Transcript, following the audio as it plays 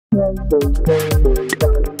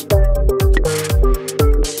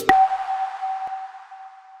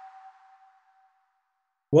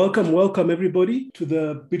Welcome everybody to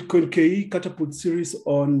the Bitcoin KE Catapult series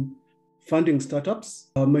on funding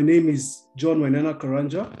startups. My name is Genuineness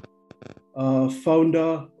Karanja,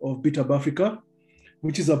 founder of Bithub Africa,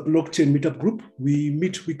 which is a blockchain meetup group. We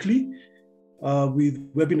meet weekly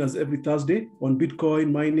with webinars every Thursday on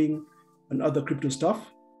Bitcoin, mining, and other crypto stuff.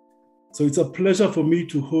 So it's a pleasure for me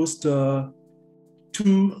to host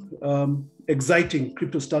two exciting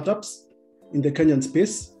crypto startups in the Kenyan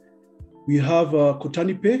space. We have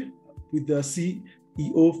Kotani with the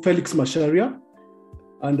CEO, Felix Macharia,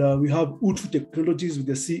 and we have Utu Technologies with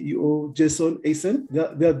the CEO, Eisen.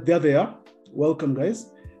 They're there. Welcome,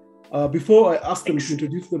 guys. Before I ask them to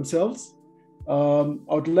introduce themselves, I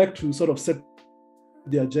would like to sort of set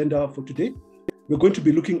the agenda for today. We're going to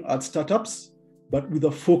be looking at startups, but with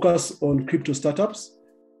a focus on crypto startups.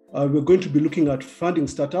 We're going to be looking at funding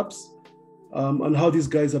startups and how these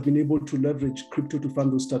guys have been able to leverage crypto to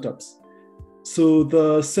fund those startups. So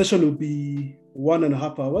the session will be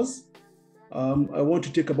 1.5 hours. I want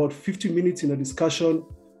to take about 50 minutes in a discussion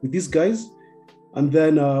with these guys, and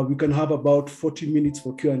then we can have about 40 minutes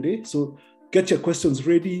for Q&A. So get your questions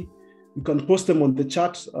ready. You can post them on the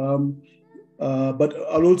chat, but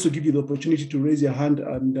I'll also give you the opportunity to raise your hand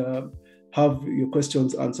and have your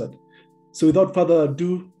questions answered. So without further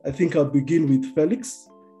ado, I think I'll begin with Felix.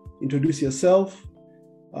 Introduce yourself,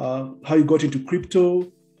 how you got into crypto,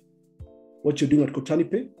 what you're doing at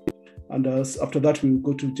Kotani, and after that we'll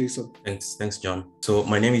go to Jason. Thanks, John. So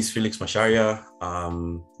my name is Felix Macharia.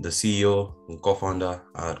 I'm the CEO and co-founder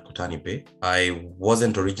at Kotani. I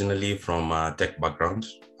wasn't originally from a tech background.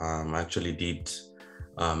 I actually did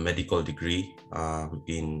a medical degree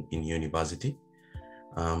in university,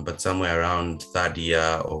 but somewhere around third year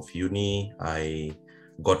of uni, I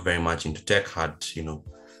got very much into tech. Had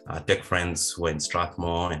tech friends who were in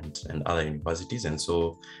Strathmore and other universities, and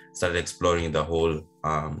so started exploring the whole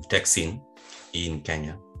tech scene in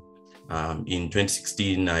Kenya. In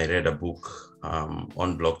 2016, I read a book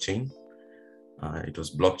on blockchain. It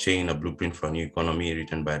was Blockchain, A Blueprint for a New Economy,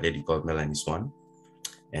 written by a lady called Melanie Swan.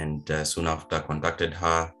 And soon after, I contacted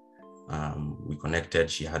her. We connected.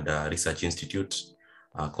 She had a research institute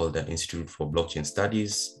called the Institute for Blockchain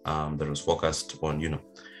Studies that was focused on,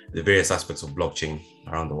 the various aspects of blockchain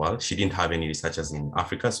around the world. She didn't have any researchers in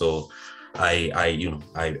Africa, so I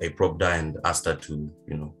probed her and asked her to,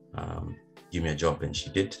 give me a job, and she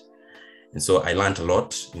did. And so I learned a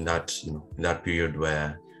lot in that period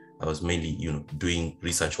where I was mainly, doing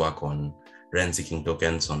research work on rent-seeking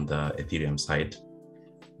tokens on the Ethereum side.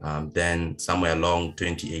 Then somewhere along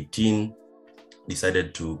 2018,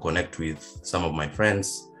 decided to connect with some of my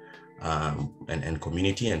friends and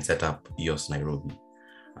community and set up EOS Nairobi.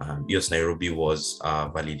 EOS Nairobi was a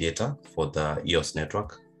validator for the EOS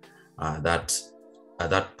network. That at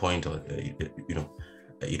that point,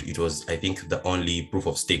 it was, I think, the only proof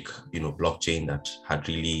of stake, blockchain that had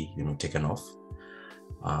really, taken off.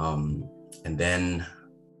 And then,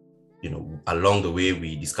 along the way,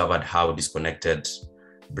 we discovered how disconnected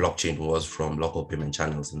blockchain was from local payment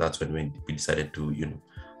channels, and that's when we decided to,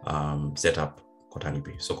 set up Kotani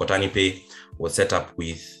Pay. So Kotani Pay was set up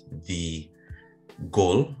with the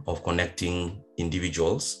goal of connecting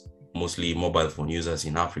individuals, mostly mobile phone users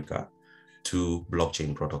in Africa, to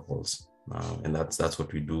blockchain protocols, and that's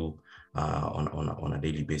what we do on a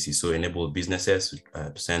daily basis. So enable businesses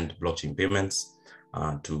to send blockchain payments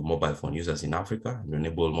to mobile phone users in Africa, and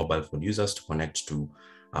enable mobile phone users to connect to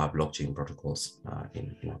blockchain protocols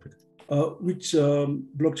in Africa. Which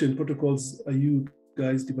blockchain protocols are you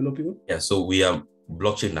guys developing? Yeah, so we are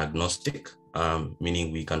blockchain agnostic,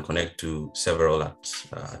 meaning we can connect to several at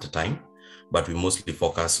a time, but we mostly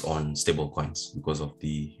focus on stable coins because of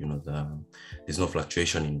there's no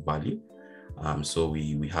fluctuation in value. So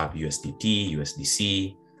we have USDT,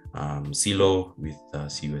 USDC, CELO with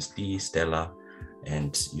CUSD, Stellar,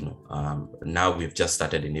 and now we've just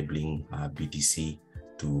started enabling BTC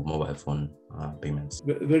to mobile phone payments.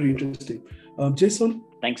 Very interesting. Jason?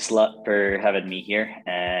 Thanks a lot for having me here.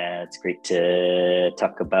 It's great to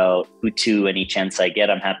talk about Utu any chance I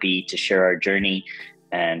get. I'm happy to share our journey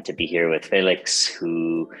and to be here with Felix,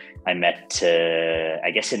 who I met,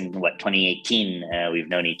 I guess in 2018, we've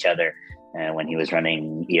known each other when he was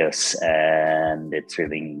running EOS, and it's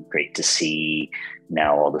really great to see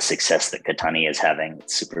now all the success that Kotani is having.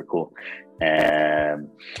 It's super cool. And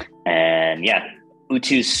yeah,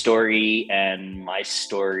 Utu's story and my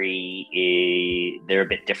story, they're a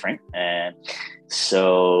bit different.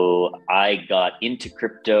 So I got into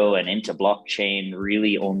crypto and into blockchain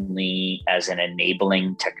really only as an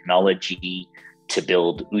enabling technology to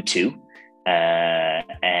build Utu.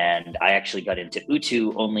 And I actually got into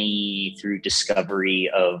Utu only through discovery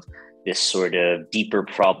of this sort of deeper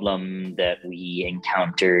problem that we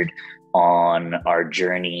encountered on our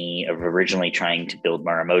journey of originally trying to build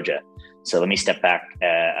Maramoja. So let me step back.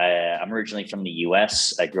 I'm originally from the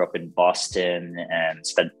US. I grew up in Boston and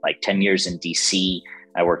spent like 10 years in DC.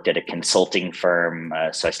 I worked at a consulting firm.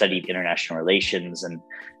 So I studied international relations, and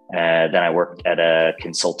then I worked at a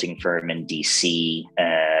consulting firm in DC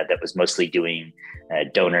that was mostly doing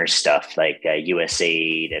donor stuff like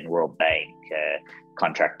USAID and World Bank,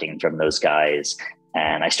 contracting from those guys.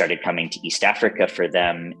 And I started coming to East Africa for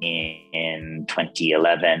them in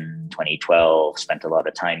 2011, 2012, spent a lot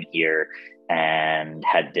of time here and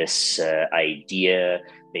had this idea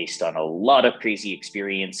based on a lot of crazy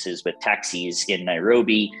experiences with taxis in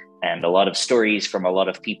Nairobi and a lot of stories from a lot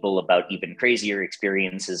of people about even crazier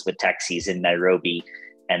experiences with taxis in Nairobi,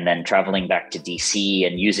 and then traveling back to DC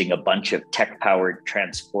and using a bunch of tech-powered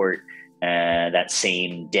transport that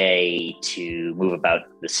same day to move about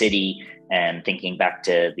the city, and thinking back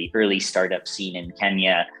to the early startup scene in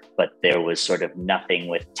Kenya, but there was sort of nothing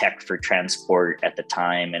with tech for transport at the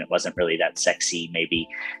time, and it wasn't really that sexy maybe.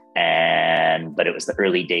 But it was the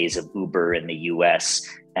early days of Uber in the US,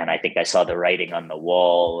 and I think I saw the writing on the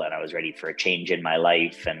wall, and I was ready for a change in my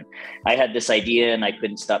life. And I had this idea and I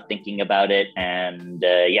couldn't stop thinking about it. And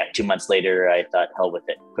 2 months later, I thought, hell with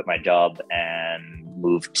it, quit my job and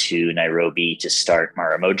moved to Nairobi to start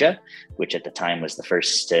Maramoja, which at the time was the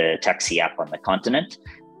first taxi app on the continent.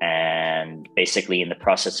 And basically in the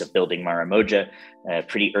process of building Maramoja,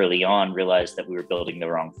 pretty early on, realized that we were building the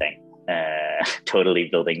wrong thing. Totally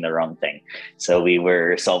building the wrong thing. So we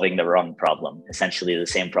were solving the wrong problem, essentially the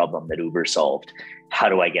same problem that Uber solved. How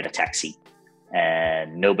do I get a taxi?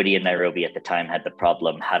 And nobody in Nairobi at the time had the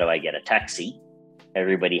problem, how do I get a taxi?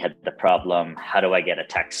 Everybody had the problem, how do I get a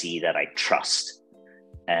taxi that I trust?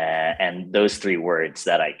 And those three words,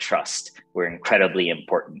 that I trust, were incredibly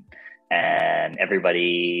important. And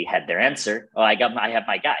everybody had their answer. Oh, I have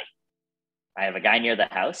my guy. I have a guy near the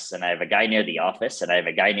house, and I have a guy near the office, and I have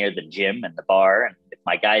a guy near the gym and the bar. And if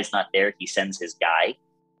my guy's not there, he sends his guy.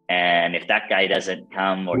 And if that guy doesn't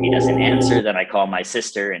come or he doesn't answer, then I call my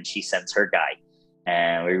sister and she sends her guy.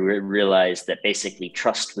 And we realized that basically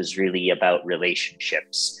trust was really about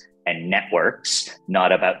relationships and networks,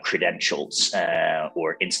 not about credentials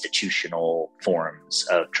or institutional forms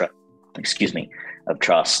of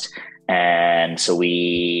trust. And so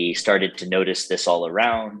we started to notice this all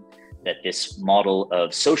around, that this model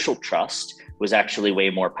of social trust was actually way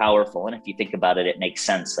more powerful. And if you think about it, it makes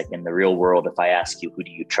sense. Like in the real world, if I ask you, who do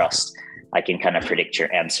you trust? I can kind of predict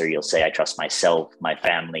your answer. You'll say, I trust myself, my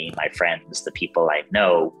family, my friends, the people I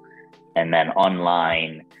know. And then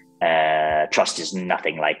online, trust is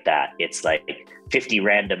nothing like that. It's like 50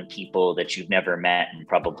 random people that you've never met and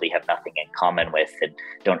probably have nothing in common with, and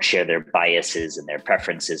don't share their biases and their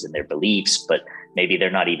preferences and their beliefs, but maybe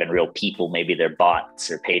they're not even real people. Maybe they're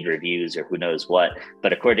bots or paid reviews or who knows what.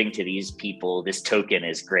 But according to these people, this token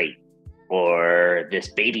is great, or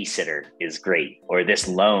this babysitter is great, or this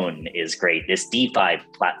loan is great, this DeFi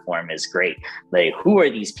platform is great. Like, who are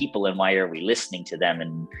these people and why are we listening to them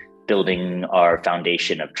and building our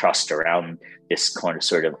foundation of trust around this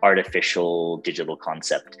sort of artificial digital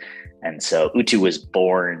concept? And so Utu was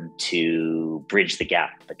born to bridge the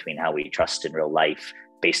gap between how we trust in real life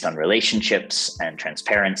based on relationships and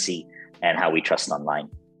transparency, and how we trust online.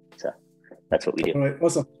 So that's what we do. All right,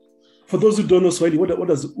 awesome. For those who don't know Swahili, what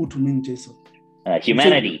does Utu mean, Jason?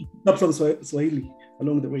 Humanity. Some Swahili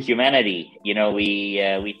along the way. Humanity. You know,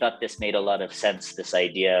 we thought this made a lot of sense, this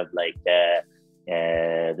idea of like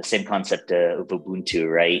the same concept of Ubuntu,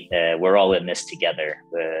 right? We're all in this together.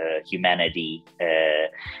 Humanity.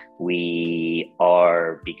 We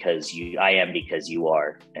are because I am because you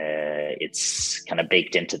are. It's kind of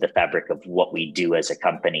baked into the fabric of what we do as a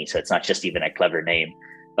company. So it's not just even a clever name.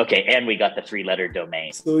 Okay, and we got the 3-letter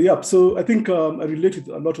domain. So I think I related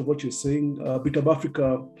a lot of what you're saying. Bithub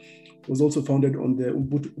Africa was also founded on the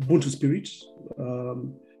Ubuntu spirit.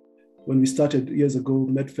 When we started years ago,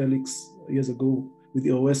 met Felix years ago with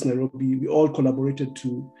EOS Nairobi, we all collaborated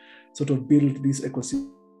to sort of build this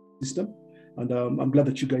ecosystem. And I'm glad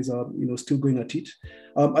that you guys are, still going at it.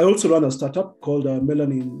 I also run a startup called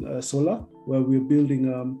Melanin Solar, where we're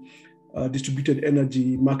building a distributed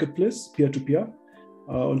energy marketplace, peer-to-peer,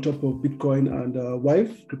 on top of Bitcoin and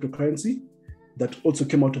Wive cryptocurrency that also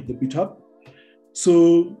came out of the Bithub.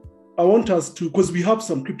 So I want us to, because we have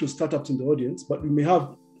some crypto startups in the audience, but we may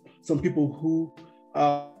have some people who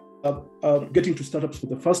are getting to startups for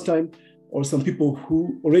the first time, or some people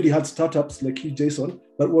who already had startups like you, Jason,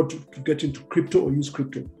 but want to get into crypto or use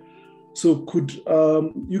crypto. So could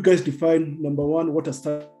you guys define, number one, what a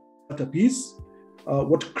startup is,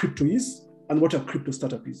 what crypto is, and what a crypto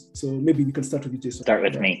startup is? So maybe we can start with you, Jason. Start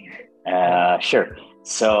with me. Sure.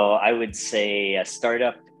 So I would say a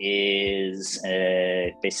startup is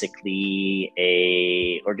basically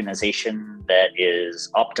a organization that is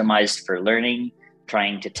optimized for learning,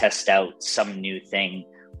 trying to test out some new thing,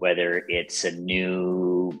 whether it's a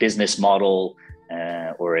new business model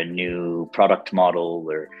or a new product model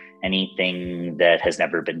or anything that has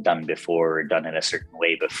never been done before or done in a certain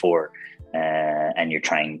way before. And you're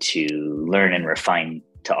trying to learn and refine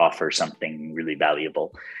to offer something really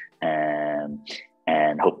valuable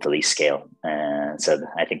and hopefully scale. So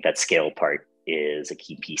I think that scale part is a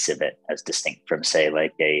key piece of it, as distinct from, say,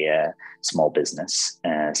 like a small business.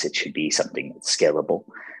 So it should be something that's scalable.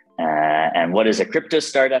 And what is a crypto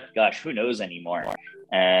startup? Gosh, who knows anymore?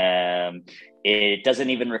 It doesn't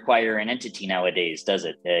even require an entity nowadays, does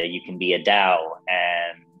it? You can be a DAO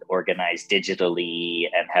and organize digitally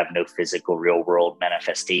and have no physical real world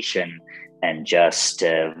manifestation and just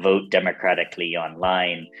vote democratically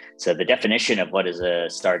online. So the definition of what is a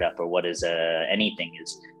startup or what is anything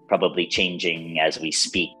is probably changing as we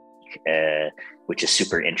speak, which is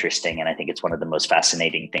super interesting. And I think it's one of the most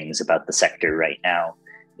fascinating things about the sector right now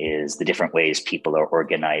is the different ways people are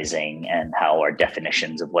organizing and how our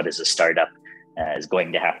definitions of what is a startup is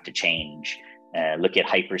going to have to change. Look at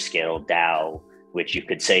hyperscale DAO, which you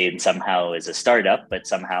could say somehow is a startup, but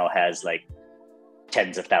somehow has like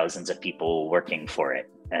tens of thousands of people working for it.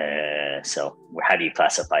 So how do you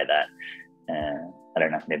classify that? I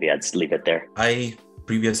don't know, maybe I'd leave it there. I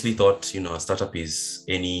previously thought, a startup is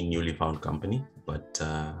any newly found company, but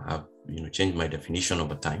I've, changed my definition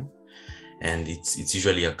over time. And it's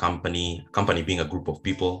usually a company being a group of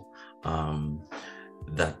people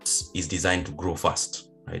that is designed to grow fast,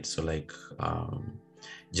 right? So like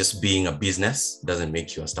just being a business doesn't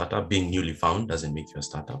make you a startup. Being newly found doesn't make you a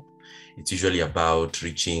startup. It's usually about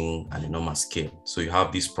reaching an enormous scale. So you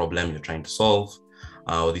have this problem you're trying to solve,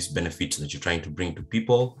 or these benefits that you're trying to bring to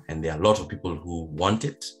people, and there are a lot of people who want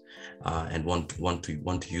it and want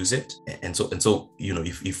to use it. And so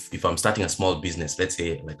if I'm starting a small business, let's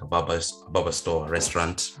say like a barber store, a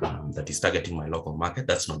restaurant that is targeting my local market,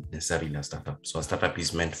 that's not necessarily a startup. So a startup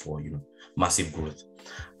is meant for massive growth.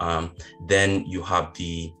 Then you have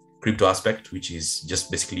the crypto aspect, which is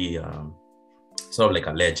just basically sort of like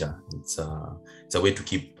a ledger. It's a way to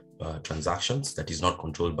keep transactions that is not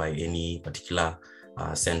controlled by any particular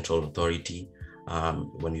central authority.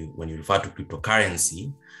 When you refer to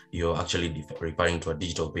cryptocurrency, you're actually referring to a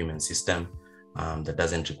digital payment system that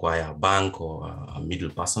doesn't require a bank or a middle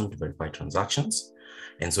person to verify transactions.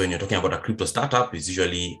 And so when you're talking about a crypto startup, it's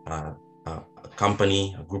usually a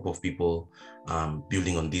company, a group of people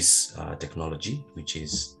building on this technology, which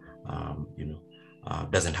is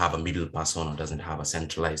doesn't have a middle person or doesn't have a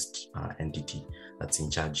centralized entity that's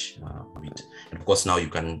in charge of it. And of course, now you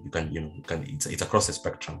can it's across the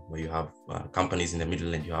spectrum where you have companies in the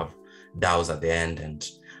middle and you have DAOs at the end and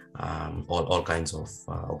all kinds of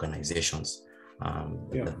organizations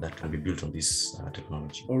that can be built on this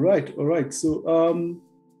technology. All right. So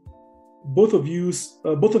both of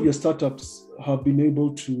your startups have been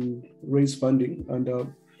able to raise funding, and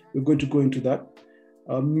we're going to go into that.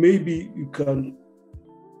 Maybe you can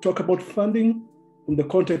talk about funding in the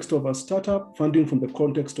context of a startup, funding from the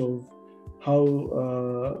context of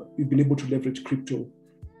how you've been able to leverage crypto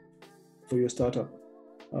for your startup.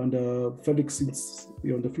 And Felix, since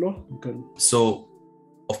you're on the floor, you can. So,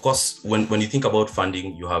 of course, when you think about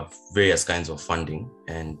funding, you have various kinds of funding,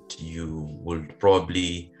 and you will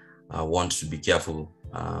probably want to be careful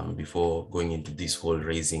before going into this whole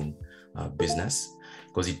raising business,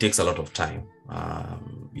 because it takes a lot of time.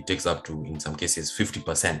 It takes up to, in some cases,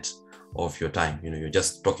 50% of your time. You're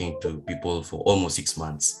just talking to people for almost 6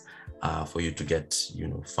 months for you to get,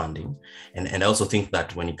 funding. And I also think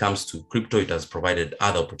that when it comes to crypto, it has provided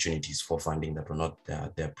other opportunities for funding that were not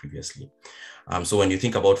there previously. So when you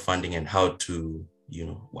think about funding and how to,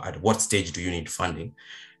 at what stage do you need funding,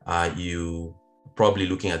 you probably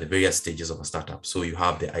looking at the various stages of a startup. So you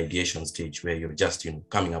have the ideation stage where you're just,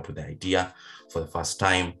 coming up with the idea for the first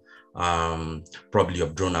time. Probably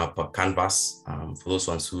you've drawn up a canvas. For those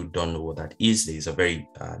ones who don't know what that is, there is a very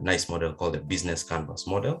nice model called the business canvas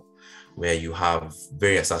model, where you have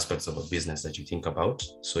various aspects of a business that you think about.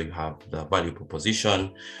 So you have the value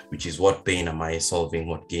proposition, which is what pain am I solving?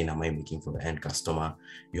 What gain am I making for the end customer?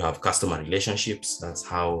 You have customer relationships. That's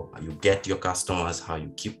how you get your customers, how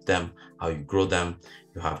you keep them, how you grow them.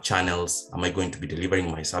 You have channels. Am I going to be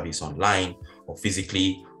delivering my service online or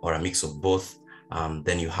physically or a mix of both?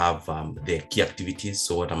 Then you have the key activities.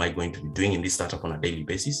 So what am I going to be doing in this startup on a daily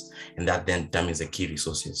basis? And that then determines the key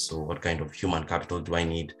resources. So what kind of human capital do I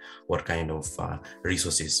need? What kind of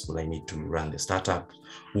resources will I need to run the startup?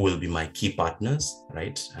 Who will be my key partners,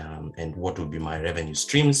 right? And what will be my revenue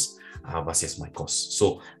streams versus my costs?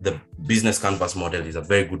 So the business canvas model is a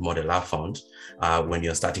very good model I've found when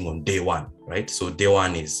you're starting on day one, right? So day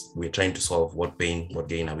one is we're trying to solve what pain, what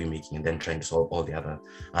gain are we making, and then trying to solve all the other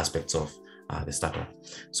aspects of the startup.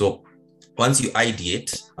 So once you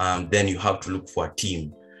ideate, then you have to look for a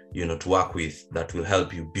team, to work with that will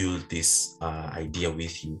help you build this idea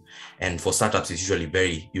with you. And for startups, it's usually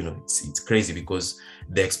very, it's crazy because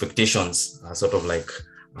the expectations are sort of like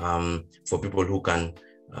for people who can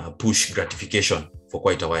push gratification for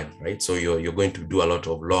quite a while, right? So you're going to do a lot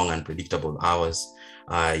of long and predictable hours.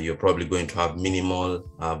 You're probably going to have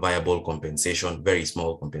minimal viable compensation, very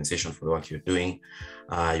small compensation for the work you're doing.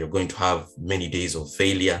 You're going to have many days of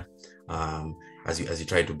failure as you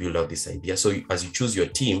try to build out this idea. So as you choose your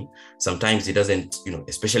team, sometimes it doesn't,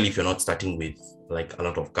 especially if you're not starting with like a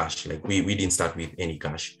lot of cash. Like we didn't start with any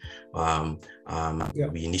cash.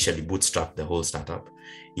 We initially bootstrapped the whole startup.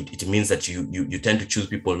 It means that you tend to choose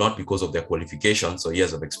people not because of their qualifications or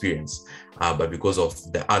years of experience, but because of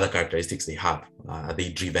the other characteristics they have. Are they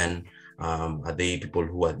driven? Are they people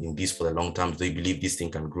who are in this for the long term? Do they believe this thing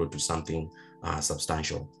can grow to something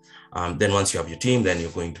substantial? Then once you have your team, then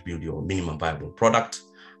you're going to build your minimum viable product,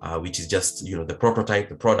 which is just the prototype,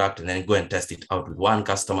 the product, and then go and test it out with one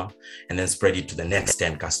customer, and then spread it to the next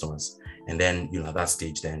 10 customers. And then at that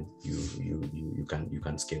stage, then you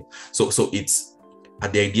can scale. So it's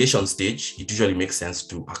at the ideation stage, it usually makes sense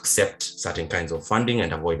to accept certain kinds of funding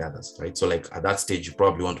and avoid others, right? So like at that stage, you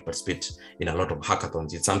probably want to participate in a lot of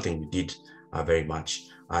hackathons. It's something we did very much.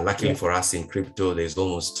 Luckily for us in crypto, there's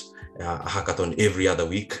almost a hackathon every other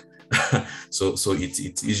week. So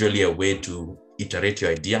it's usually a way to iterate your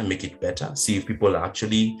idea, make it better, see if people are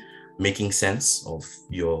actually making sense of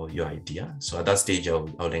your idea. So at that stage, I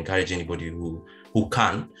would encourage anybody who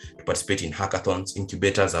can to participate in hackathons.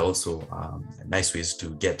 Incubators are also nice ways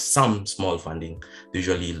to get some small funding,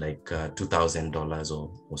 usually like $2,000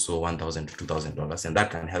 or so, $1,000 to $2,000, and that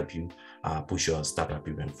can help you push your startup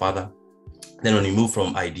even further. Then when you move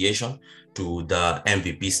from ideation to the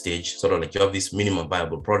MVP stage, sort of like you have this minimum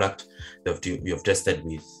viable product that you have tested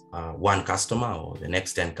with one customer or the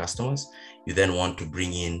next 10 customers, you then want to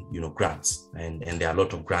bring in, grants. And there are a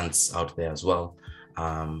lot of grants out there as well,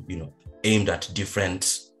 aimed at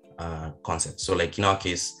different concepts. So like in our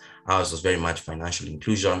case, ours was very much financial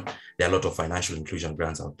inclusion. There are a lot of financial inclusion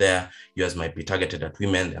grants out there. Yours might be targeted at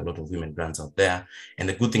women. There are a lot of women grants out there. And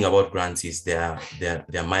the good thing about grants is they're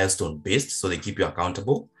milestone based, so they keep you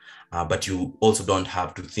accountable. But you also don't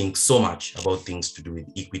have to think so much about things to do with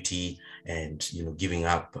equity and giving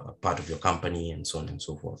up a part of your company and so on and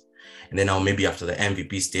so forth. And then now maybe after the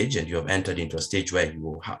MVP stage, and you have entered into a stage where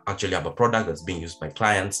you actually have a product that's being used by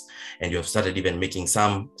clients, and you have started even making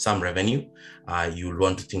some revenue, you'll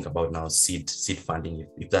want to think about now seed funding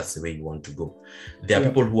if that's the way you want to go. There are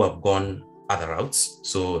people who have gone other routes,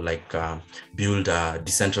 so like build a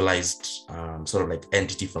decentralized sort of like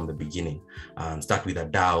entity from the beginning. Start with a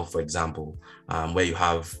DAO, for example, where you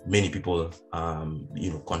have many people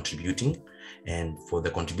contributing, and for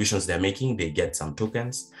the contributions they're making, they get some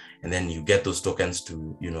tokens, and then you get those tokens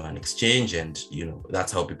to an exchange, and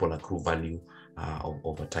that's how people accrue value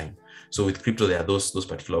over time. So with crypto, there are those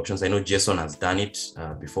particular options. I know Jason has done it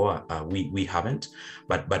before. We haven't,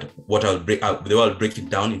 but what the way I'll break it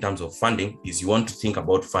down in terms of funding is you want to think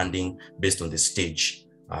about funding based on the stage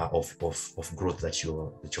of growth that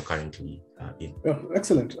you're currently in. Yeah,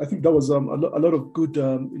 excellent. I think that was a lot of good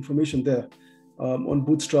information there on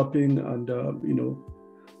bootstrapping and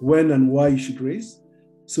when and why you should raise.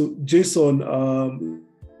 So Jason,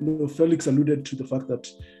 Felix alluded to the fact that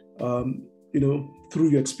through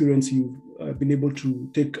your experience, you've been able to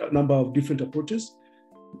take a number of different approaches.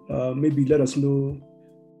 Maybe let us know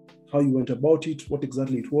how you went about it, what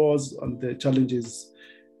exactly it was, and the challenges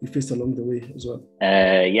you faced along the way as well.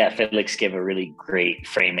 Felix gave a really great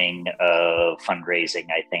framing of fundraising,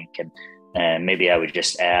 I think. And maybe I would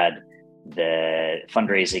just add that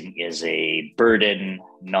fundraising is a burden,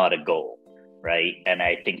 not a goal, right? And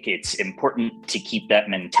I think it's important to keep that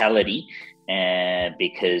mentality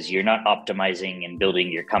because you're not optimizing and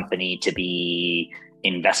building your company to be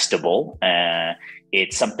investable.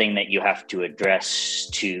 It's something that you have to address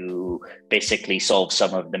to basically solve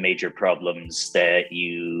some of the major problems that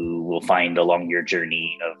you will find along your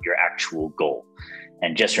journey of your actual goal.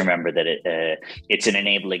 And just remember that it's an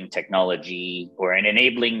enabling technology or an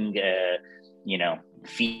enabling,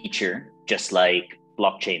 feature, just like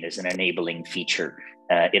blockchain is an enabling feature.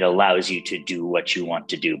 It allows you to do what you want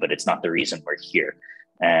to do, but it's not the reason we're here.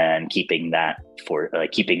 And keeping that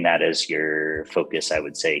as your focus, I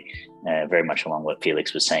would say, very much along what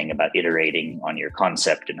Felix was saying about iterating on your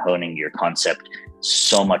concept and honing your concept,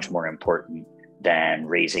 so much more important than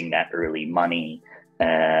raising that early money,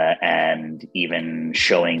 and even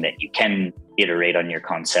showing that you can iterate on your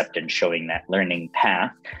concept and showing that learning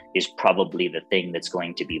path is probably the thing that's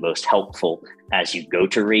going to be most helpful as you go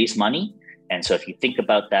to raise money. And so if you think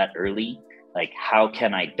about that early, like, how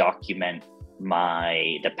can I document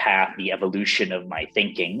the path, the evolution of my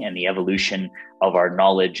thinking and the evolution of our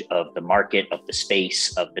knowledge of the market, of the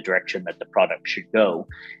space, of the direction that the product should go.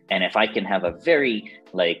 And if I can have a very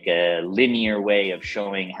linear way of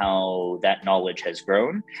showing how that knowledge has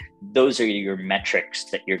grown, those are your metrics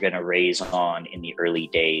that you're going to raise on in the early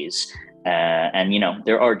days. And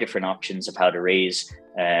there are different options of how to raise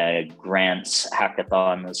grants,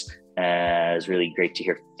 hackathons. It's really great to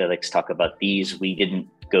hear Felix talk about these. We didn't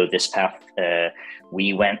go this path.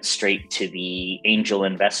 We went straight to the angel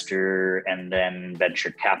investor and then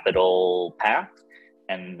venture capital path,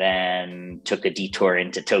 and then took a detour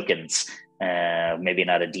into tokens. Maybe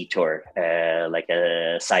not a detour, like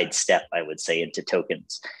a sidestep, I would say, into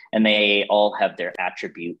tokens. And they all have their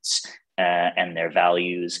attributes and their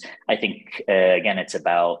values. I think, again, it's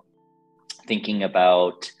about thinking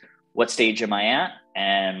about what stage am I at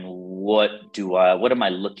and what am I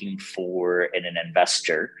looking for in an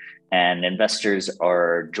investor? And investors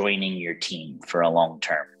are joining your team for a long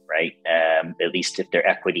term, right? At least if they're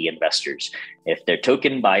equity investors. If they're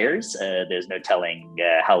token buyers, there's no telling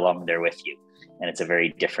how long they're with you. And it's a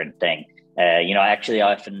very different thing. I actually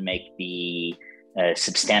often make the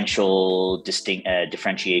substantial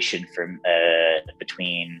differentiation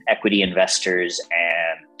between equity investors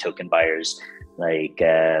and token buyers. Like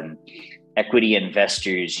equity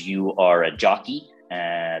investors, you are a jockey.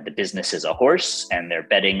 The business is a horse, and they're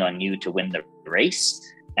betting on you to win the race.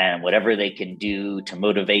 And whatever they can do to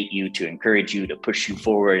motivate you, to encourage you, to push you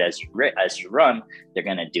forward as you run, they're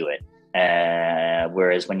going to do it.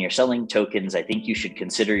 Whereas when you're selling tokens, I think you should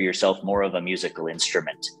consider yourself more of a musical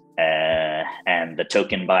instrument, and the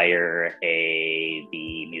token buyer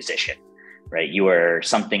the musician, right? You are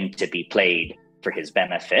something to be played for his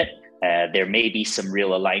benefit. There may be some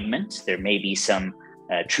real alignment. There may be some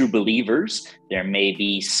true believers. There may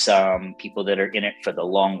be some people that are in it for the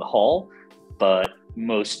long haul, but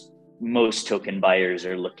most token buyers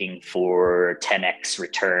are looking for 10x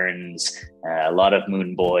returns, a lot of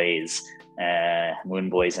moon boys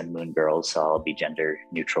and moon girls. So I'll be gender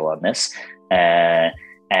neutral on this.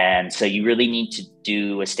 And so you really need to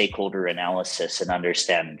do a stakeholder analysis and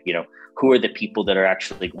understand, who are the people that are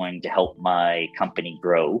actually going to help my company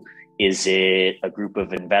grow? Is it a group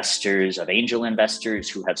of investors, of angel investors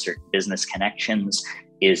who have certain business connections?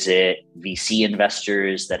 Is it VC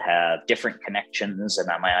investors that have different connections? And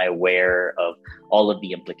am I aware of all of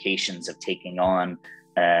the implications of taking on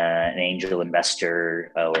an angel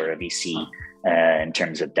investor or a VC in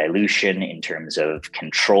terms of dilution, in terms of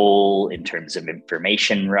control, in terms of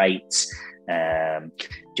information rights?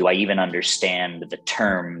 Do I even understand the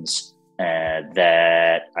terms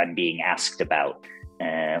that I'm being asked about?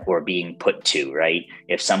 Or being put to, right?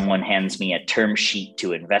 If someone hands me a term sheet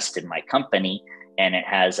to invest in my company and it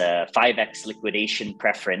has a 5x liquidation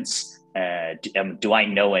preference, do I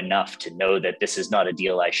know enough to know that this is not a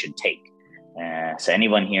deal I should take? So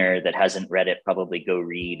anyone here that hasn't read it, probably go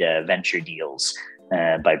read Venture Deals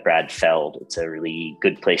by Brad Feld. It's a really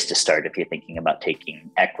good place to start if you're thinking about taking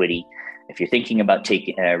equity. If you're thinking about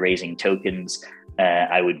raising tokens,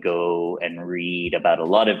 I would go and read about a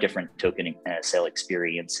lot of different token sale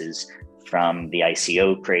experiences, from the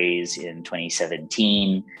ICO craze in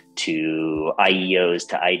 2017 to IEOs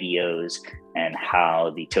to IDOs, and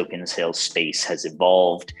how the token sales space has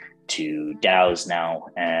evolved to DAOs now,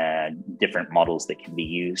 different models that can be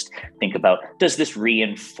used. Think about, does this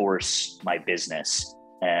reinforce my business?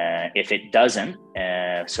 If it doesn't,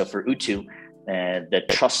 so for Utu, the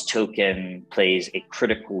trust token plays a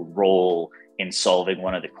critical role in solving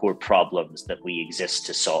one of the core problems that we exist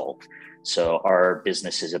to solve. So our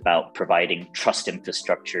business is about providing trust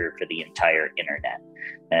infrastructure for the entire internet.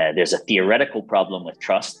 There's a theoretical problem with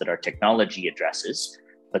trust that our technology addresses,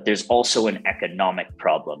 but there's also an economics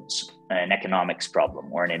problem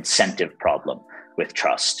or an incentive problem with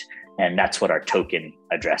trust. And that's what our token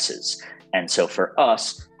addresses. And so for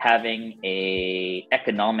us, having an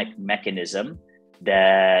economic mechanism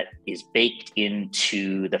that is baked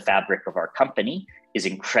into the fabric of our company is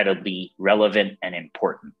incredibly relevant and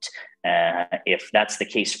important. If that's the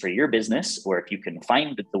case for your business, or if you can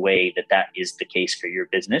find the way that is the case for your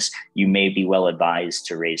business, you may be well advised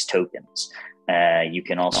to raise tokens. You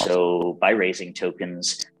can also, by raising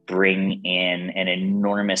tokens, bring in an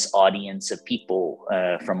enormous audience of people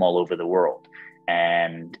from all over the world.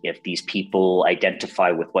 And if these people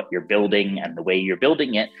identify with what you're building and the way you're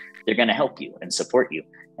building it, they're going to help you and support you.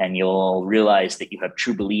 And you'll realize that you have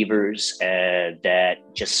true believers that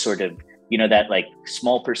just sort of, that like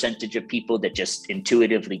small percentage of people that just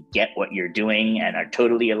intuitively get what you're doing and are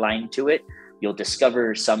totally aligned to it. You'll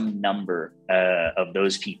discover some number of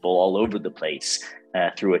those people all over the place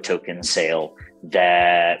through a token sale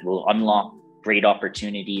that will unlock great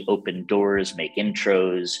opportunity, open doors, make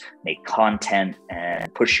intros, make content,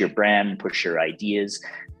 and push your brand, push your ideas.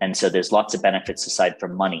 And so there's lots of benefits aside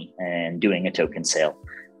from money and doing a token sale.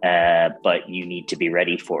 But you need to be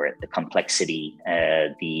ready for it. The complexity,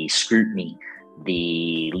 the scrutiny,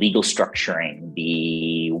 the legal structuring,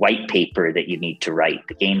 the white paper that you need to write,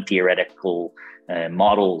 the game theoretical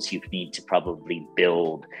models you need to probably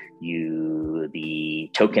build, the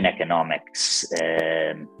token economics.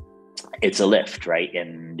 It's a lift, right?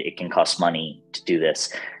 And it can cost money to do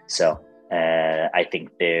this. So I think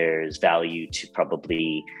there's value to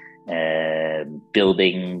probably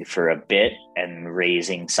building for a bit and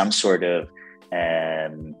raising some sort of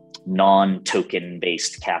non-token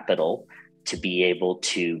based capital to be able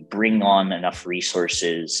to bring on enough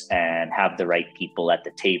resources and have the right people at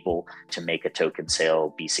the table to make a token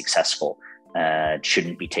sale be successful. It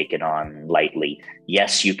shouldn't be taken on lightly.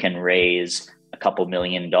 Yes, you can raise a couple $1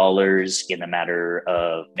 million in a matter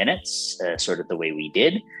of minutes, sort of the way we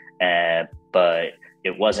did, but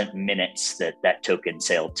it wasn't minutes that token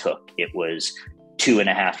sale took. It was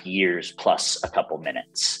 2.5 years plus a couple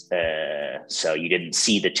minutes. So you didn't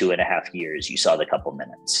see the 2.5 years, you saw the couple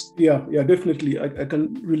minutes. Yeah, definitely. I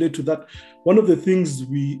can relate to that. One of the things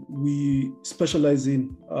we specialize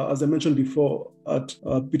in, as I mentioned before, at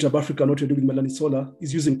Bithub Africa, what we're doing with Melanie Solar,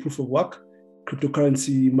 is using proof of work,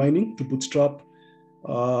 cryptocurrency mining to bootstrap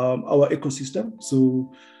our ecosystem.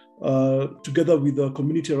 So together with the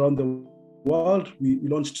community around the world, we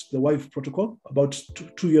launched the WIVE protocol about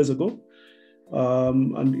 2 years ago.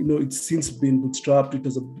 And it's since been bootstrapped. It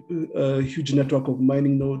has a huge network of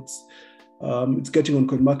mining nodes. It's getting on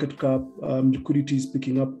CoinMarketCap. Liquidity is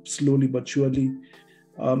picking up slowly but surely.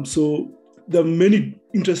 So there are many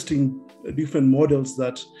interesting different models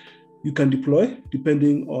that you can deploy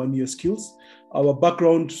depending on your skills. Our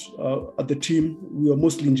background at the team, we are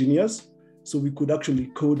mostly engineers, so we could actually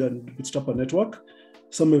code and bootstrap a network.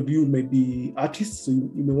 Some of you may be artists, so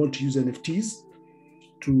you may want to use NFTs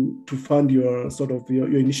to fund your sort of your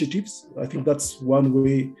initiatives. I think that's one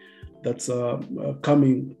way that's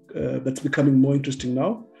that's becoming more interesting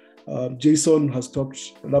now. Jason has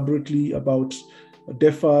talked elaborately about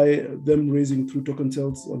DeFi, them raising through token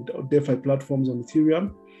sales on DeFi platforms on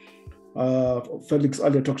Ethereum. Felix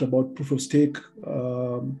earlier talked about proof of stake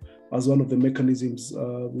as one of the mechanisms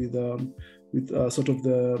with sort of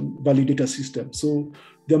the validator system. So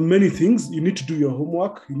there are many things. You need to do your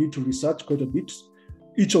homework. You need to research quite a bit.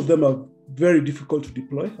 Each of them are very difficult to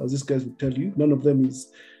deploy, as these guys will tell you. None of them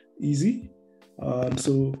is easy.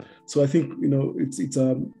 So I think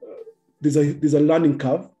there's a learning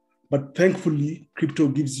curve, but thankfully crypto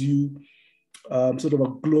gives you sort of a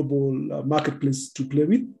global marketplace to play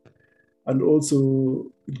with, and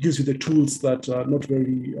also it gives you the tools that are not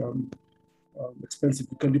very expensive.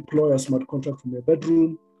 You can deploy a smart contract from your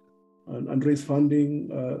bedroom and raise funding.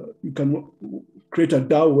 You can create a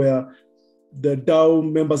DAO where the DAO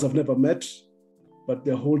members have never met, but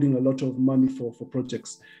they're holding a lot of money for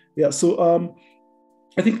projects. Yeah, so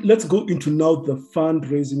I think let's go into now the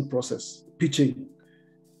fundraising process, pitching.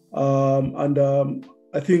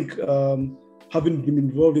 I think having been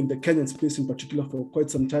involved in the Kenyan space in particular for quite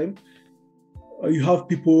some time, you have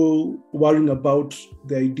people worrying about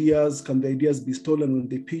the ideas. Can the ideas be stolen when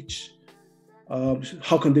they pitch?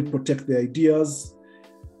 How can they protect their ideas?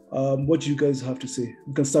 What do you guys have to say?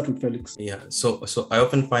 We can start with Felix. Yeah, so I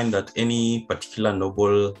often find that any particular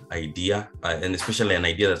noble idea, and especially an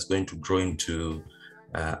idea that's going to grow into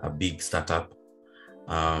a big startup,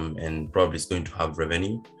 and probably is going to have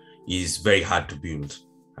revenue, is very hard to build,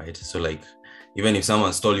 right? So like, even if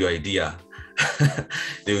someone stole your idea,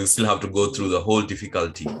 they will still have to go through the whole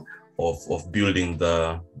difficulty of building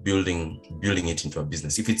it into a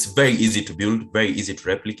business. If it's very easy to build, very easy to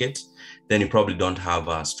replicate, then you probably don't have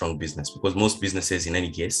a strong business, because most businesses in any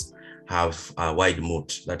case have a wide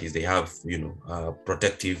moat. That is, they have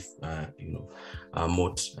protective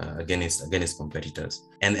moat against competitors.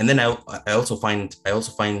 And then I also find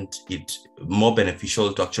it more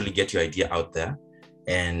beneficial to actually get your idea out there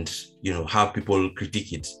and have people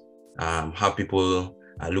critique it, have people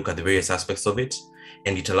look at the various aspects of it,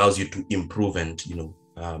 and it allows you to improve and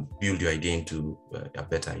build your idea into a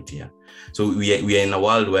better idea. So we are in a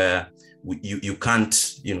world where you can't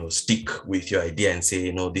stick with your idea and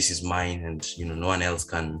say, no, this is mine, and no one else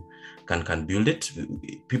can build it.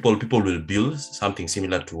 People will build something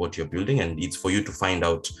similar to what you're building, and it's for you to find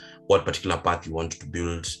out what particular path you want to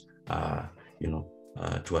build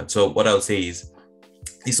towards. So what I'll say is,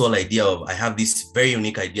 this whole idea of, I have this very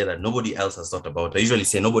unique idea that nobody else has thought about. I usually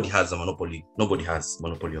say nobody has a monopoly. Nobody has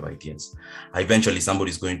monopoly of ideas. Eventually,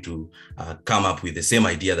 somebody's going to come up with the same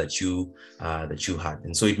idea that you had.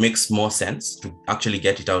 And so it makes more sense to actually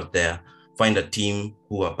get it out there, find a team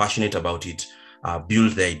who are passionate about it,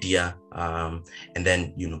 build the idea, and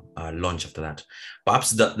then launch after that.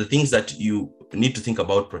 Perhaps the things that you need to think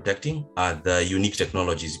about protecting are the unique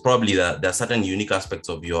technologies. Probably there are certain unique aspects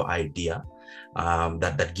of your idea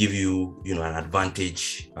that give you an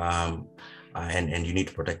advantage, and you need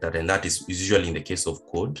to protect that, and that is usually in the case of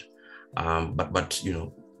code, but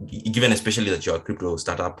given especially that you're a crypto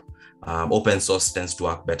startup, open source tends to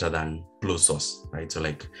work better than closed source, right? So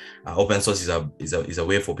open source is a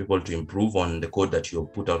way for people to improve on the code that you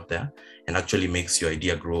put out there, and actually makes your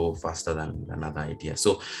idea grow faster than another idea.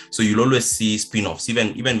 So you'll always see spin-offs,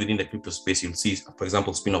 even within the crypto space. You'll see, for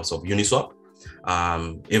example, spin-offs of Uniswap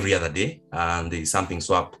every other day. There's something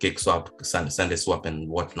swap, cake swap, Sunday swap, and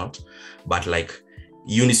whatnot. But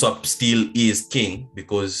Uniswap still is king,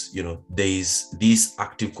 because there is this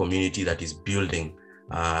active community that is building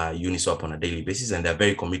Uniswap on a daily basis, and they're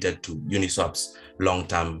very committed to Uniswap's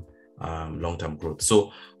long-term growth.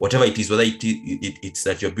 So whatever it is, whether it's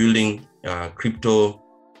that you're building crypto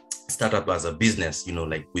startup as a business,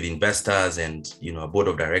 with investors and a board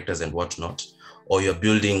of directors and whatnot, or you're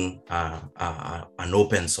building an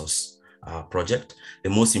open source project, the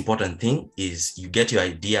most important thing is you get your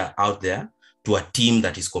idea out there to a team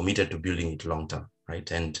that is committed to building it long term,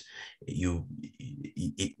 right? And you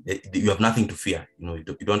have nothing to fear. You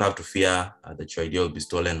don't have to fear that your idea will be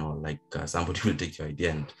stolen, or somebody will take your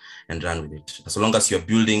idea and run with it. As long as you're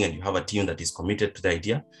building and you have a team that is committed to the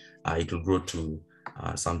idea, it will grow to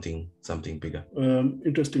something bigger.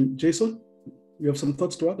 Interesting. Jason, you have some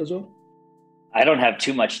thoughts to add as well? I don't have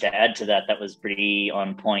too much to add to that. That was pretty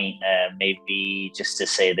on point. Maybe just to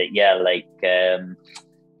say that,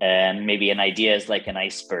 maybe an idea is like an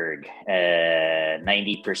iceberg.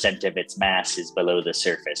 90% of its mass is below the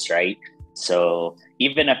surface, right? So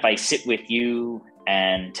even if I sit with you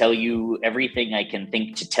and tell you everything I can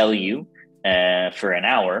think to tell you for an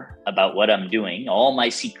hour about what I'm doing, all my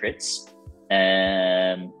secrets,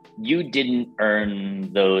 you didn't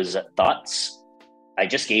earn those thoughts. I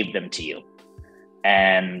just gave them to you.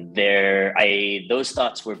 And those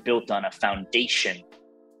thoughts were built on a foundation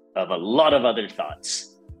of a lot of other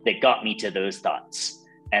thoughts that got me to those thoughts,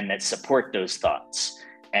 and that support those thoughts.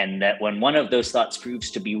 And that when one of those thoughts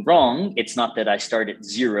proves to be wrong, it's not that I start at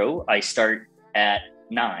 0, I start at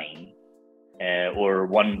 9 or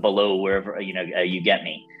 1 below, wherever you get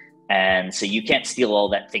me. And so you can't steal all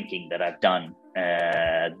that thinking that I've done.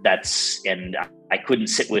 And I couldn't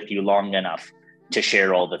sit with you long enough to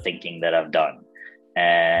share all the thinking that I've done.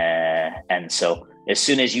 And so as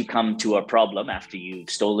soon as you come to a problem after you've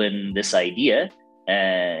stolen this idea,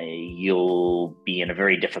 you'll be in a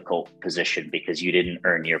very difficult position, because you didn't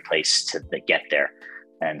earn your place to get there.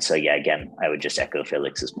 And so, again, I would just echo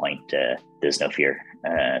Felix's point. There's no fear.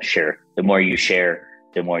 Share. The more you share,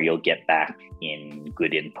 the more you'll get back in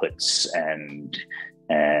good inputs and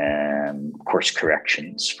course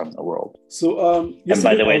corrections from the world. So, and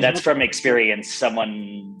by the way, that's from experience.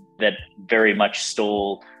 Someone that very much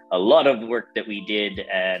stole a lot of work that we did,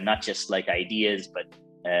 not just ideas, but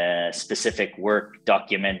specific work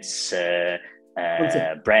documents,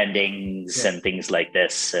 brandings, and things like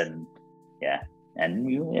this. And and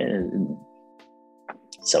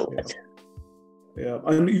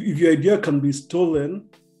if your idea can be stolen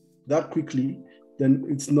that quickly, then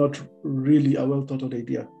it's not really a well thought out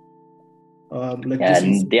idea.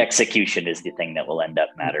 The execution is the thing that will end up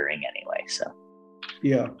mattering anyway. So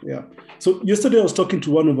So yesterday I was talking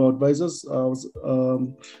to one of our advisors.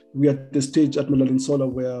 We are at the stage at Melanin Solar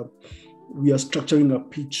where we are structuring a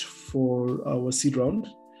pitch for our seed round,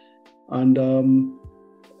 and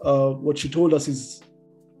what she told us is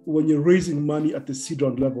when you're raising money at the seed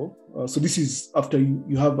round level, so this is after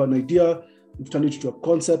you have an idea, you've turned it into a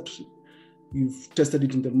concept, you've tested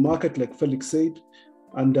it in the market, like Felix said,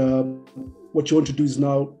 and what you want to do is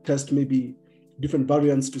now test maybe different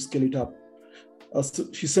variants to scale it up.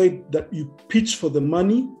 So she said that you pitch for the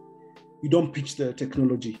money, you don't pitch the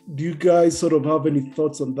technology. Do you guys sort of have any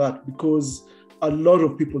thoughts on that? Because a lot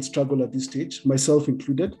of people struggle at this stage, myself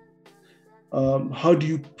included. How do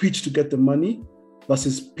you pitch to get the money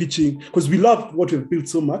versus pitching? Because we love what we've built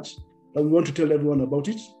so much that we want to tell everyone about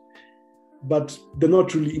it, but they're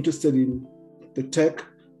not really interested in the tech.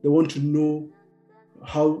 They want to know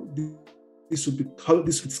how this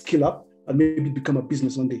would scale up and maybe become a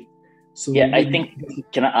business one day. So yeah, I think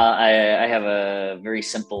I have a very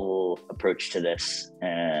simple approach to this.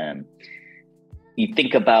 You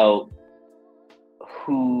think about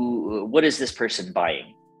what is this person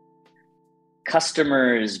buying?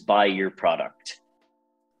 Customers buy your product.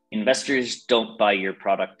 Investors don't buy your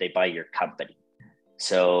product, they buy your company.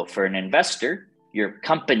 So for an investor, your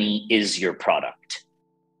company is your product.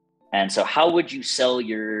 And so how would you sell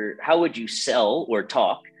or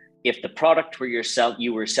talk if the product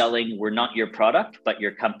you were selling were not your product, but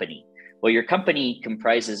your company? Well, your company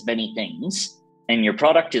comprises many things, and your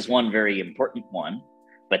product is one very important one,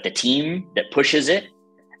 but the team that pushes it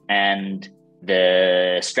and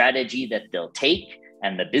the strategy that they'll take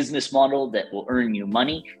and the business model that will earn you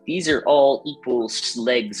money, these are all equal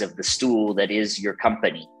legs of the stool that is your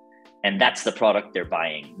company. And that's the product they're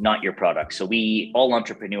buying, not your product. So all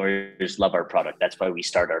entrepreneurs love our product. That's why we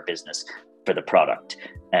start our business, for the product.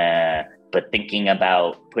 But thinking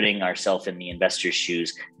about putting ourselves in the investor's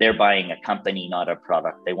shoes, they're buying a company, not a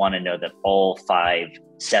product. They want to know that all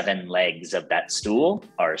 5-7 legs of that stool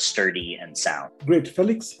are sturdy and sound. Great.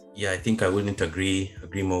 Felix? Yeah, I think I wouldn't agree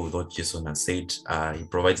more with what Jason has said. He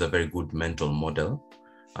provides a very good mental model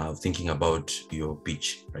of thinking about your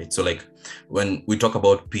pitch, right? So like when we talk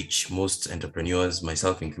about pitch, most entrepreneurs,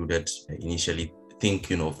 myself included, initially think,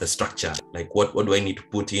 of the structure, like what do I need to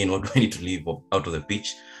put in, what do I need to leave out of the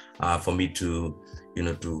pitch for me to,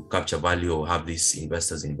 to capture value or have these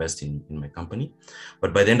investors invest in my company.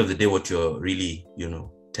 But by the end of the day, what you're really,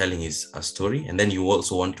 telling is a story. And then you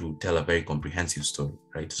also want to tell a very comprehensive story,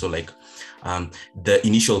 right? So like the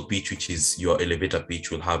initial pitch, which is your elevator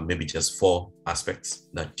pitch, will have maybe just 4 aspects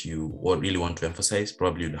that you really want to emphasize.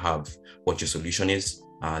 Probably you'll have what your solution is,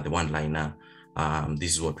 the one-liner,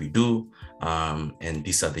 this is what we do, and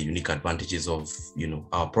these are the unique advantages of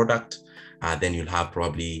our product. Then you'll have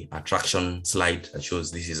probably a traction slide that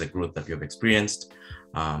shows this is a growth that we have experienced,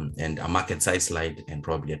 and a market size slide, and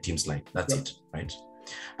probably a team slide. That's it, right?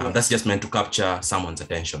 That's just meant to capture someone's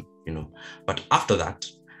attention, But after that,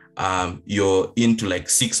 you're into like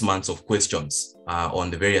 6 months of questions on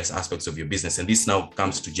the various aspects of your business. And this now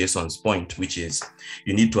comes to Jason's point, which is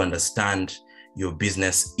you need to understand your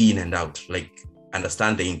business in and out, like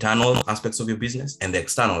understand the internal aspects of your business and the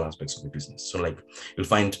external aspects of your business. So like you'll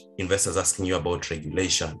find investors asking you about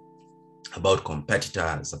regulation, about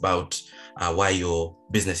competitors, about why your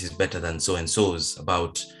business is better than so-and-so's,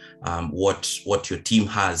 about what your team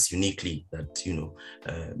has uniquely that,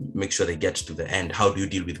 make sure they get to the end. How do you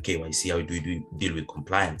deal with KYC? How do you deal with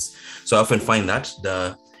compliance? So I often find that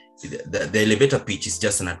the elevator pitch is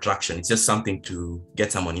just an attraction. It's just something to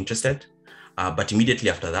get someone interested. But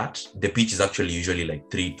immediately after that, the pitch is actually usually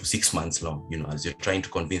like 3 to 6 months long, as you're trying to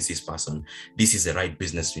convince this person, this is the right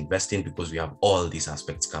business to invest in because we have all these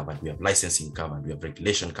aspects covered. We have licensing covered, we have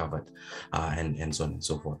regulation covered, and so on and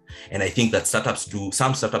so forth. And I think that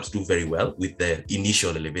some startups do very well with the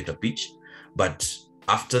initial elevator pitch, but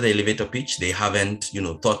after the elevator pitch, they haven't,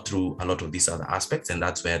 thought through a lot of these other aspects, and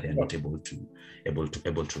that's where they're not able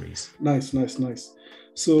to raise. Nice.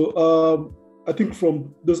 So I think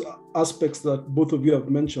from those aspects that both of you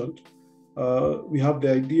have mentioned, we have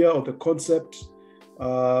the idea or the concept,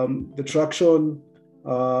 the traction,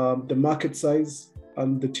 the market size,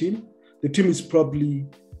 and the team. The team is probably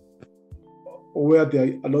aware there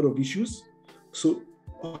are a lot of issues. So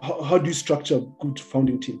how do you structure a good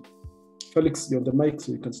founding team? Felix, you're on the mic,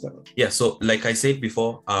 so you can start. Yeah, so like I said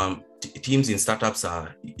before, teams in startups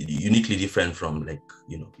are uniquely different from like,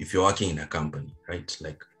 if you're working in a company, right?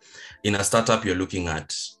 Like in a startup, you're looking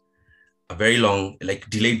at a very long, like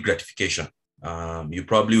delayed gratification. You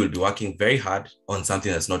probably will be working very hard on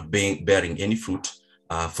something that's not bearing any fruit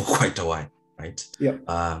for quite a while, right?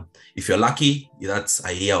 Yeah. If you're lucky, that's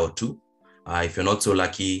a year or 2. If you're not so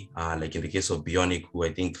lucky, like in the case of Bionic, who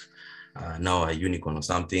I think now a unicorn or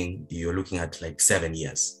something, you're looking at like 7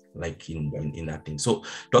 years, like in that thing. So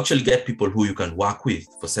to actually get people who you can work with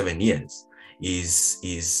for 7 years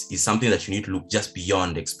is something that you need to look just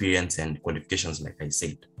beyond experience and qualifications, like I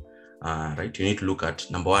said. Right? You need to look at,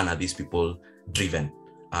 number one, are these people driven?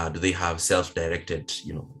 Do they have self-directed,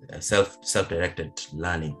 self-directed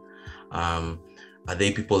learning? Are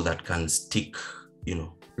they people that can stick,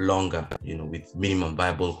 longer, with minimum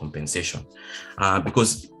viable compensation?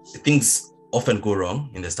 Because things often go wrong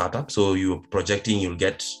in the startup. So you're projecting you'll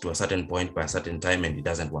get to a certain point by a certain time and it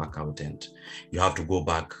doesn't work out, and you have to go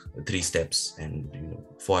back 3 steps and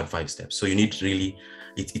forward 5 steps. So you need really,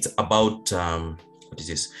 it's about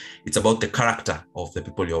it's about the character of the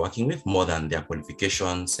people you're working with more than their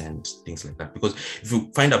qualifications and things like that. Because if you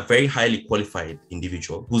find a very highly qualified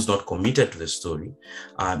individual who's not committed to the story,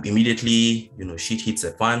 immediately shit hits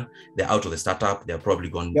the fan, they're out of the startup, they're probably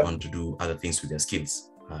gone on to do other things with their skills.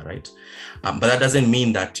 Right. But that doesn't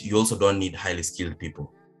mean that you also don't need highly skilled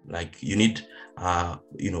people. Like you need,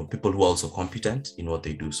 people who are also competent in what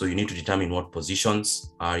they do. So you need to determine what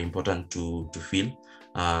positions are important to fill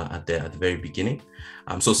at the very beginning.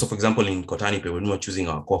 So for example, in Kotani, when we were choosing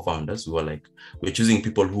our co-founders, we're choosing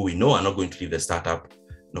people who we know are not going to leave the startup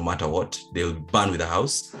no matter what. They'll burn with the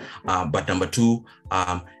house. But number 2,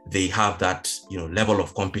 they have that level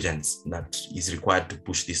of competence that is required to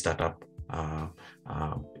push the startup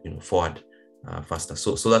forward faster.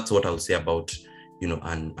 So that's what I'll say about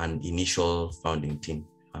an initial founding team.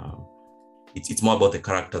 It's more about the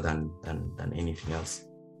character than anything else.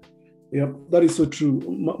 Yeah, that is so true.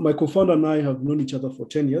 My co-founder and I have known each other for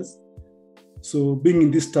 10 years. So being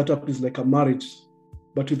in this startup is like a marriage,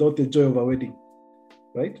 but without the joy of a wedding,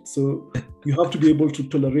 right? So you have to be able to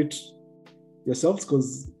tolerate yourselves,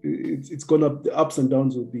 because it's gonna, the ups and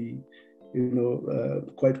downs will be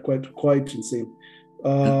quite insane.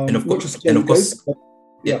 And of course,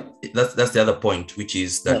 that's the other point, which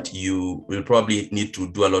is that you will probably need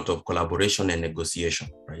to do a lot of collaboration and negotiation,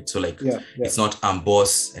 right? So it's not I'm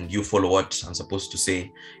boss and you follow what I'm supposed to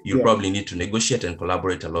say. You probably need to negotiate and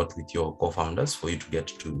collaborate a lot with your co-founders for you to get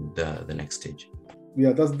to the next stage.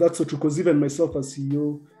 Yeah, that's so true, because even myself as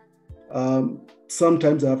CEO,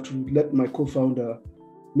 sometimes I have to let my co-founder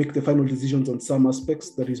make the final decisions on some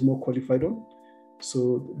aspects that he's more qualified on.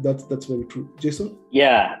 So that's very true. Jason?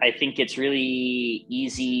 Yeah, I think it's really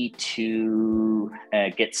easy to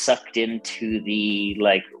get sucked into the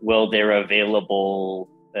they're available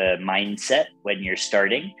mindset when you're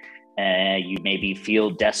starting. You maybe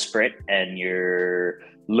feel desperate and you're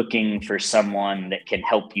looking for someone that can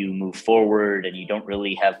help you move forward, and you don't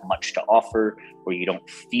really have much to offer, or you don't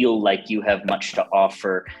feel like you have much to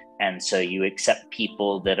offer. And so you accept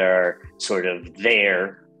people that are sort of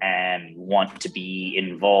there and want to be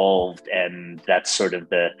involved, and that's sort of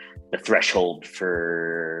the threshold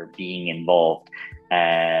for being involved.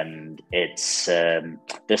 And it's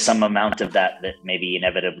there's some amount of that maybe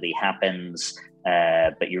inevitably happens,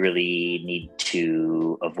 but you really need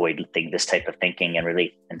to avoid this type of thinking and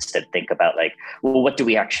really instead think about what do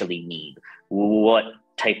we actually need? What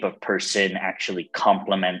type of person actually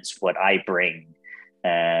complements what I bring?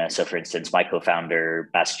 So for instance, my co-founder,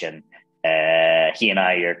 Bastian, he and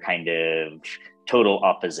I are kind of total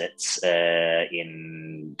opposites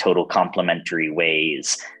in total complementary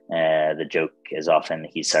ways. The joke is often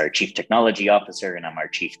he's our chief technology officer and I'm our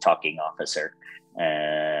chief talking officer,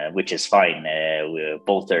 which is fine. We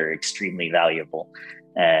both are extremely valuable.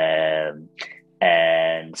 And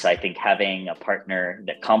so I think having a partner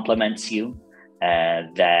that complements you,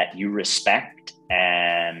 that you respect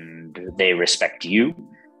and they respect you,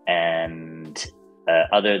 and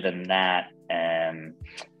other than that,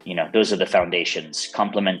 those are the foundations: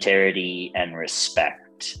 complementarity and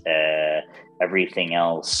respect. Everything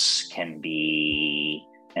else can be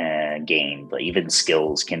gained. Even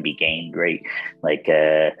skills can be gained, right?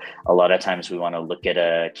 A lot of times we want to look at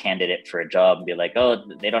a candidate for a job and be like, oh,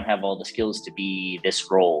 they don't have all the skills to be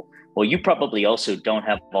this role. Well, you probably also don't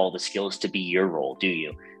have all the skills to be your role, do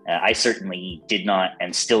you? I certainly did not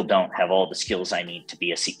and still don't have all the skills I need to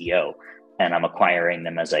be a CEO, and I'm acquiring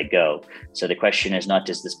them as I go. So the question is not,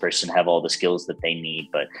 does this person have all the skills that they need,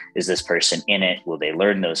 but is this person in it? Will they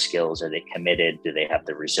learn those skills? Are they committed? Do they have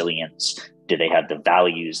the resilience? Do they have the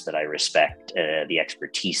values that I respect, the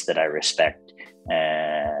expertise that I respect?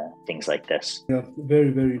 Things like this. Yeah, very,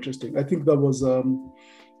 very interesting. I think that was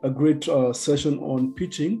a great session on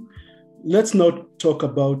pitching. Let's now talk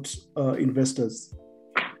about investors.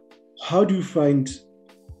 How do you find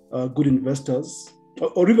good investors?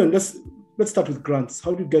 Or even let's start with grants.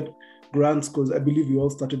 How do you get grants? Because I believe you all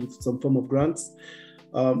started with some form of grants.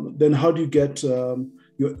 Then how do you get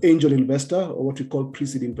your angel investor, or what we call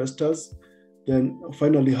pre-seed investors? Then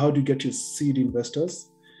finally, how do you get your seed investors?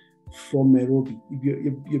 from Nairobi?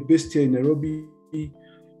 If you're based here in Nairobi, you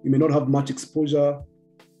may not have much exposure.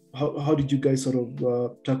 How did you guys sort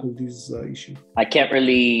of tackle this issue? I can't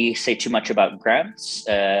really say too much about grants.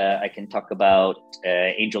 I can talk about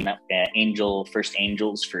first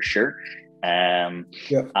angels for sure.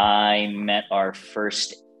 I met our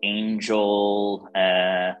first angel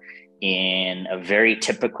in a very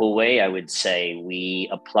typical way. I would say we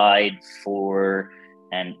applied for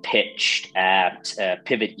and pitched at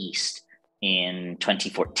Pivot East in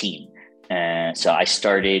 2014. So I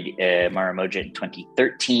started Maramoja in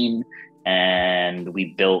 2013, and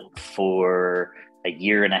we built for a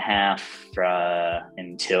year and a half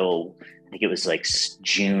until I think it was like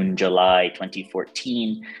June, July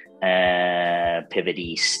 2014, Pivot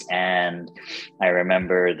East. And I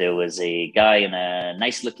remember there was a guy in a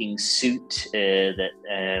nice looking suit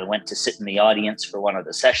that went to sit in the audience for one of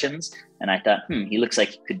the sessions. And I thought, he looks like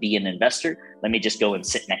he could be an investor. Let me just go and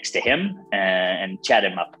sit next to him and chat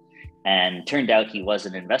him up. And turned out he was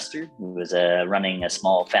an investor. He was running a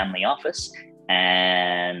small family office.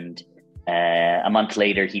 And a month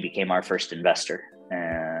later, he became our first investor.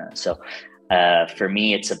 So for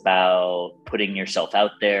me, it's about putting yourself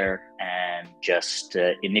out there and just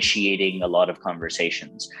initiating a lot of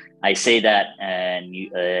conversations. I say that and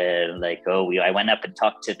I went up and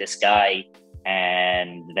talked to this guy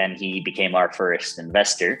and then he became our first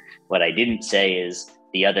investor. What I didn't say is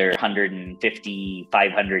the other 150,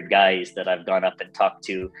 500 guys that I've gone up and talked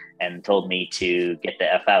to and told me to get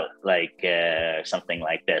the F out, something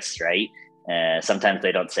like this, right? Sometimes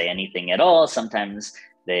they don't say anything at all. Sometimes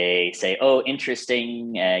they say, oh,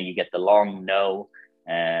 interesting. You get the long no,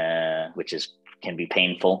 which can be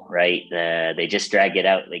painful, right? They just drag it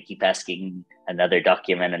out. They keep asking another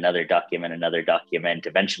document.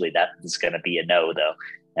 Eventually that is going to be a no, though,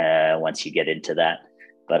 once you get into that.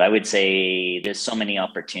 But I would say there's so many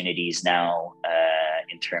opportunities now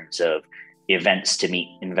in terms of events to meet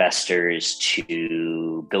investors,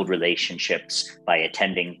 to build relationships by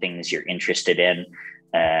attending things you're interested in.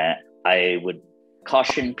 I would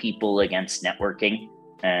caution people against networking.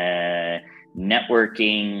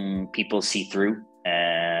 Networking, people see through.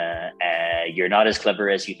 You're not as clever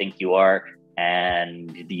as you think you are.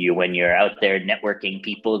 And when you're out there networking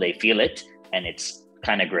people, they feel it. And it's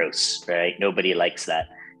kind of gross, right? Nobody likes that.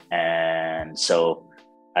 And so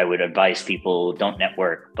I would advise people, don't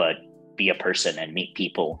network, but be a person and meet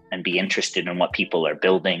people and be interested in what people are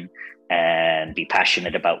building and be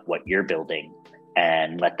passionate about what you're building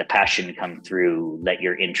and let the passion come through. Let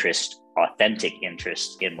your authentic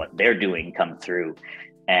interest in what they're doing come through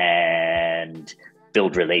and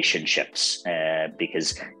build relationships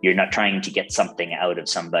because you're not trying to get something out of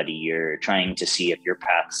somebody. You're trying to see if your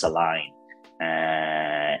paths align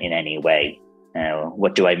in any way.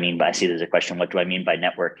 What do I mean by, I see there's a question, what do I mean by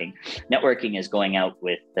networking? Networking is going out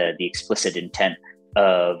with the explicit intent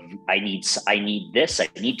of, I need this, I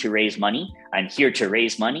need to raise money. I'm here to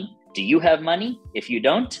raise money. Do you have money? If you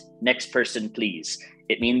don't, next person, please.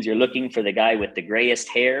 It means you're looking for the guy with the grayest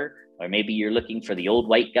hair, or maybe you're looking for the old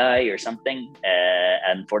white guy or something,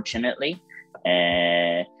 unfortunately.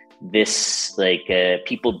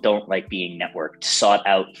 People don't like being networked, sought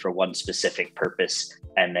out for one specific purpose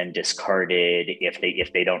and then discarded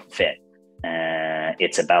if they don't fit.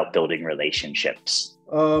 It's about building relationships.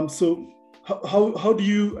 So how do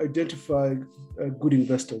you identify good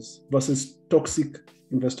investors versus toxic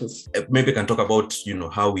investors? Maybe I can talk about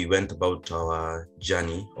how we went about our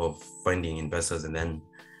journey of finding investors, and then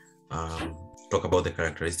talk about the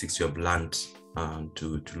characteristics you have learned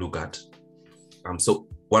to look at. So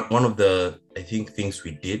one of the, I think, things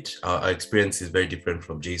we did, our experience is very different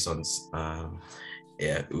from Jason's.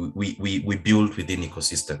 We build within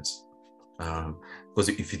ecosystems. Because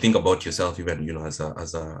if you think about yourself, even as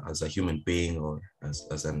a human being or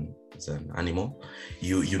as an animal,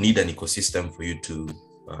 you need an ecosystem for you to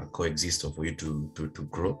coexist or for you to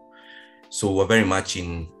grow. So we're very much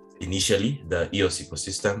initially the EOS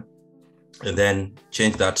ecosystem, and then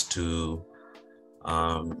changed that to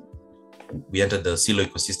we entered the Silo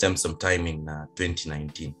ecosystem sometime in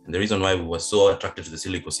 2019. And the reason why we were so attracted to the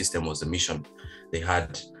Silo ecosystem was the mission they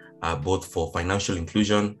had, both for financial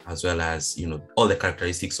inclusion as well as all the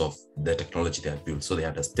characteristics of the technology they had built. So they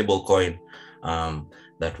had a stable coin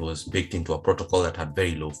that was baked into a protocol that had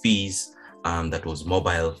very low fees, that was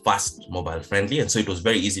fast, mobile friendly. And so it was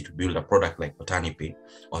very easy to build a product like Kotani Pay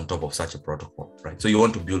on top of such a protocol, right? So you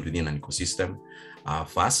want to build within an ecosystem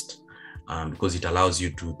fast, because it allows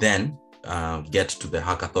you to then get to the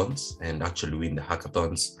hackathons and actually win the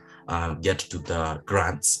hackathons get to the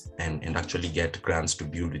grants and actually get grants to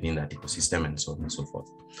build within that ecosystem and so on and so forth.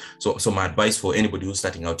 So my advice for anybody who's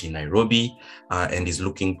starting out in Nairobi and is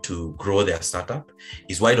looking to grow their startup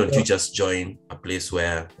is, why don't you just join a place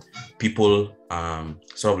where people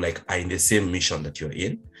sort of like are in the same mission that you're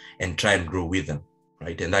in, and try and grow with them,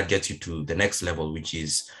 right? And that gets you to the next level, which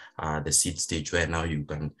is the seed stage, where now you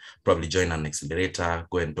can probably join an accelerator,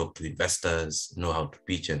 go and talk to investors, know how to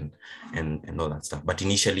pitch and all that stuff. But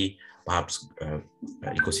initially, perhaps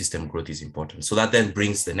ecosystem growth is important. So that then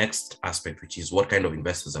brings the next aspect, which is, what kind of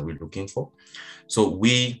investors are we looking for? So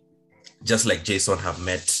we, just like Jason, have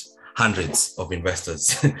met hundreds of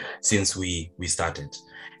investors since we started.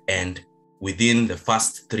 And within the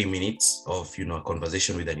first 3 minutes of a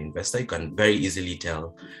conversation with an investor, you can very easily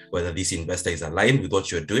tell whether this investor is aligned with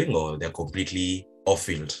what you're doing or they're completely off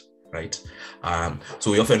field, right? So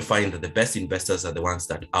we often find that the best investors are the ones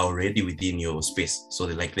that are already within your space. So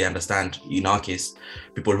they understand, in our case,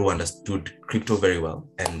 people who understood crypto very well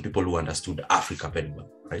and people who understood Africa very well,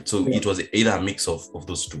 right? So it was either a mix of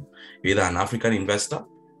those two. You're either an African investor,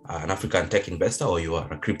 an African tech investor, or you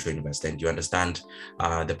are a crypto investor, and you understand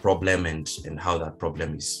the problem and how that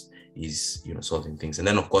problem is solving things. And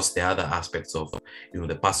then, of course, there are other aspects of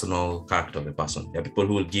the personal character of the person. There are people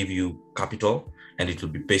who will give you capital, and it will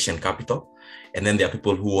be patient capital. And then there are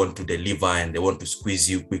people who want to deliver and they want to squeeze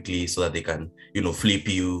you quickly so that they can flip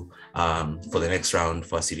you for the next round,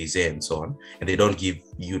 for Series A and so on. And they don't give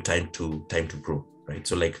you time to grow. Right.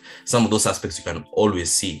 So some of those aspects you can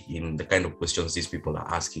always see in the kind of questions these people are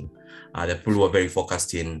asking. The people who are very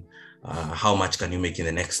focused in how much can you make in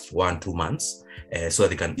the next 1-2 months, so that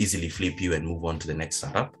they can easily flip you and move on to the next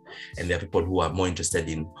startup. And there are people who are more interested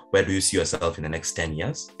in, where do you see yourself in the next 10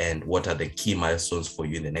 years and what are the key milestones for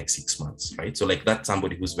you in the next 6 months, right? So that's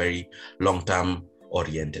somebody who's very long-term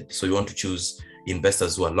oriented. So you want to choose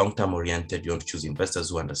investors who are long-term oriented. You want to choose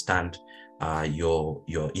investors who understand your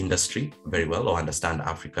industry very well, or understand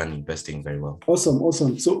African investing very well.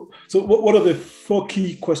 Awesome. So what are the 4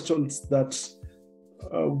 key questions that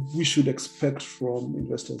we should expect from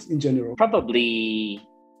investors in general? Probably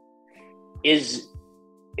is,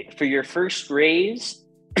 for your first raise,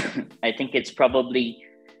 I think it's probably,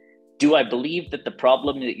 do I believe that the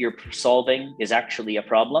problem that you're solving is actually a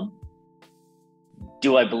problem?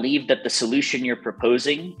 Do I believe that the solution you're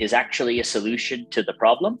proposing is actually a solution to the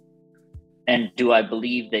problem? And do I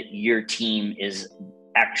believe that your team is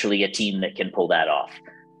actually a team that can pull that off?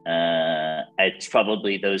 It's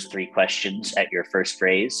probably those 3 questions at your first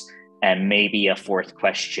raise, and maybe a 4th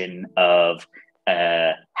question of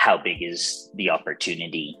how big is the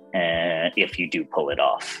opportunity if you do pull it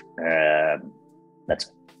off.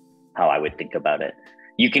 That's how I would think about it.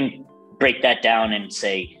 You can break that down and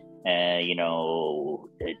say,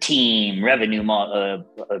 team, revenue model,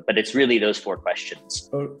 but it's really those 4 questions.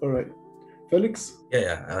 All right. Felix?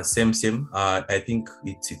 Yeah, same. I think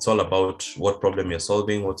it's all about what problem you're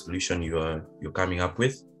solving, what solution you're coming up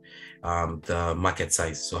with, the market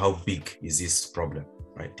size. So how big is this problem,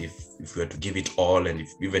 right? If we were to give it all, and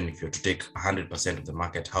even if you were to take 100% of the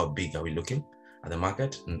market, how big are we looking at the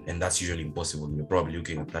market? And that's usually impossible. You're probably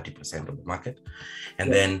looking at 30% of the market.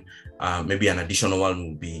 And then maybe an additional one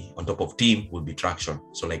would be, on top of team, would be traction.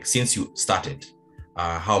 So since you started,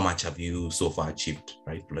 how much have you so far achieved,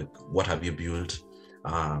 right? What have you built?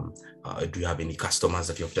 Do you have any customers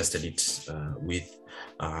that you've tested it with,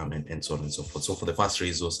 and so on and so forth. So for the first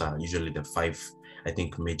raise, those are usually the 5, I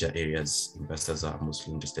think, major areas investors are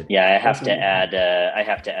mostly interested in. Yeah, I have to add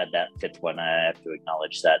that 5th one. I have to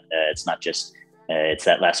acknowledge that it's not just, it's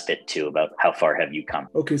that last bit too, about how far have you come.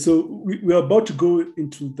 Okay, so we are about to go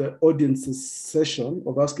into the audience's session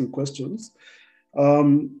of asking questions.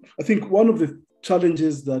 I think one of the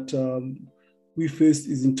challenges that we faced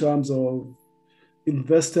is in terms of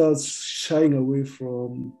investors shying away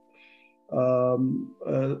from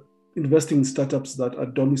investing in startups that are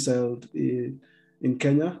domiciled in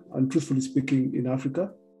Kenya, and truthfully speaking, in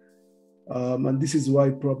Africa. And this is why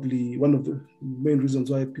probably one of the main reasons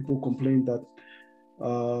why people complain that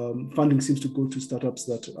funding seems to go to startups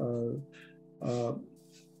that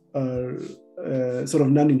are sort of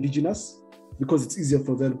non-indigenous, because it's easier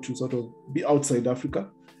for them to sort of be outside Africa.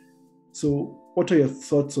 So what are your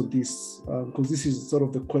thoughts on this? Because this is sort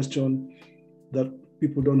of the question that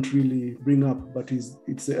people don't really bring up, but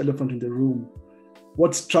it's the elephant in the room.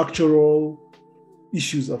 What structural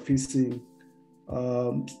issues are facing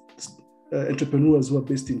entrepreneurs who are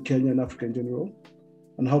based in Kenya and Africa in general?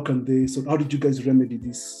 And how did you guys remedy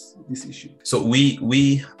this issue? So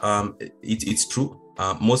it's true.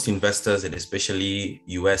 most investors, and especially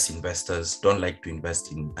US investors, don't like to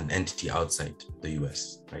invest in an entity outside the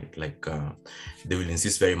US, right? Like they will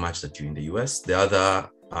insist very much that you're in the US. The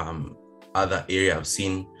other area I've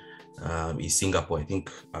seen is Singapore. I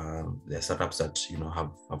think there are startups that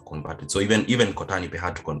have converted. So even Kotani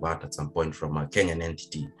had to convert at some point from a Kenyan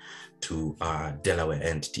entity to a Delaware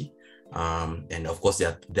entity. And of course,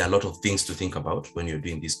 there are a lot of things to think about when you're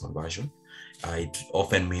doing this conversion. It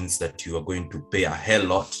often means that you are going to pay a hell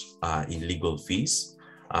lot in legal fees.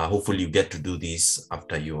 Hopefully you get to do this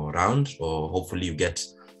after your round, or hopefully you get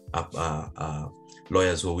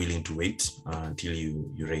lawyers who are willing to wait until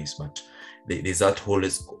you raise. But there's there's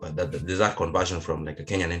that conversion from like a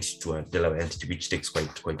Kenyan entity to a Delaware entity, which takes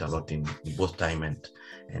quite a lot in both time and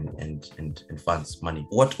funds, money.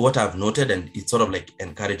 What I've noted, and it sort of like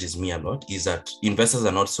encourages me a lot, is that investors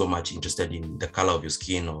are not so much interested in the color of your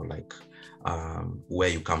skin or like where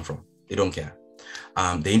you come from. They don't care.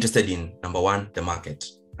 They're interested in, number one, the market,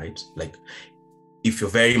 right? Like if you're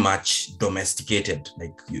very much domesticated,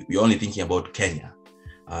 like you're only thinking about Kenya,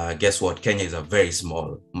 guess what? Kenya is a very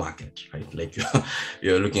small market, right? Like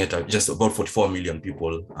you're looking at just about 44 million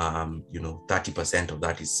people. 30% of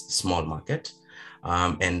that is small market.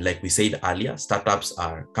 And like we said earlier, startups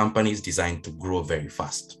are companies designed to grow very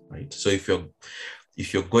fast, right? So if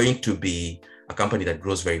you're going to be a company that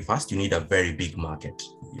grows very fast, you need a very big market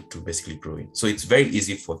to basically grow in. So it's very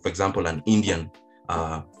easy for example, an Indian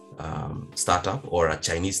startup or a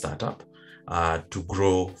Chinese startup to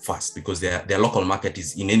grow fast because their local market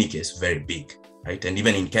is in any case very big, right? And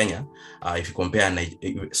even in Kenya, if you compare,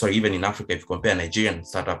 even in Africa, if you compare a Nigerian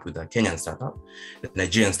startup with a Kenyan startup, the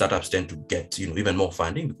Nigerian startups tend to get even more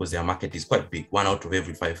funding because their market is quite big. 1 out of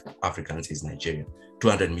every 5 Africans is Nigerian,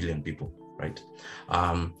 200 million people, right?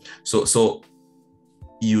 So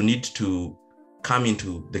you need to come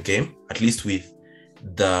into the game at least with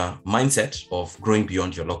the mindset of growing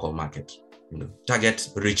beyond your local market. Target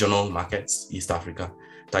regional markets, East Africa,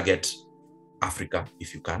 target Africa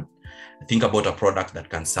if you can. Think about a product that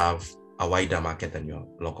can serve a wider market than your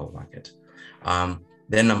local market.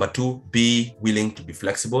 Then number 2, be willing to be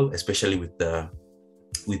flexible, especially with the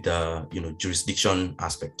jurisdiction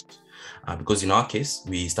aspect. Because in our case,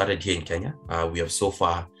 we started here in Kenya. We have so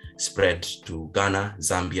far spread to Ghana,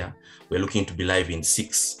 Zambia. We're looking to be live in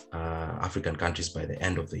 6 African countries by the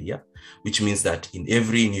end of the year, which means that in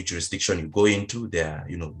every new jurisdiction you go into, there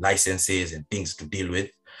are licenses and things to deal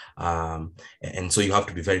with. And so you have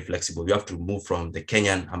to be very flexible. You have to move from the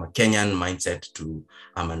I'm a Kenyan mindset to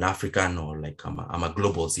I'm an African, or like I'm a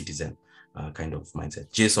global citizen kind of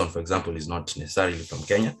mindset. Jason, for example, is not necessarily from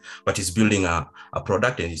Kenya, but he's building a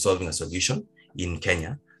product and he's solving a solution in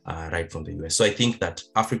Kenya, right from the US. So I think that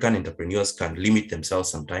African entrepreneurs can limit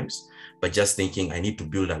themselves sometimes by just thinking, I need to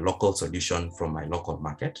build a local solution from my local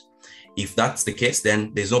market. If that's the case,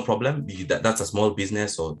 then there's no problem. That's a small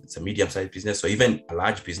business, or it's a medium-sized business, or even a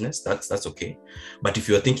large business, that's okay. But if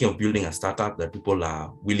you're thinking of building a startup that people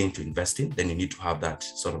are willing to invest in, then you need to have that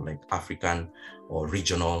sort of like African or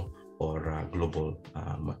regional or global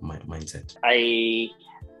mindset. I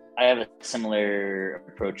have a similar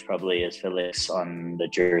approach probably as Felix on the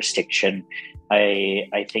jurisdiction.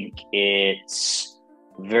 I think it's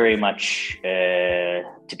very much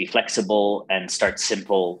to be flexible and start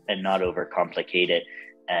simple and not overcomplicate it.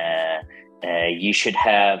 You should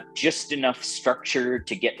have just enough structure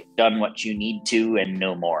to get done what you need to and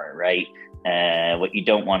no more, right? What you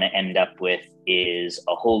don't want to end up with is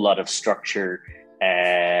a whole lot of structure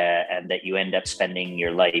and that you end up spending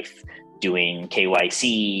your life doing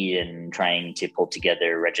KYC and trying to pull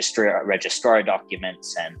together registrar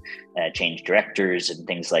documents and change directors and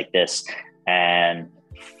things like this. And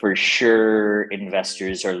for sure,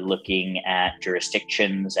 investors are looking at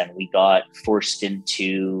jurisdictions, and we got forced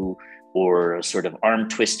into or sort of arm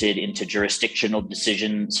twisted into jurisdictional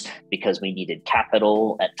decisions because we needed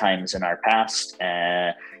capital at times in our past.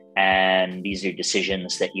 And these are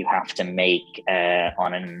decisions that you have to make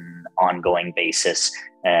on an ongoing basis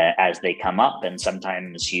as they come up. And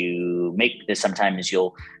sometimes you make this, sometimes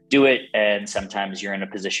you'll do it, and sometimes you're in a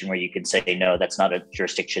position where you can say, no, that's not a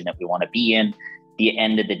jurisdiction that we want to be in. At the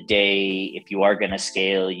end of the day, if you are going to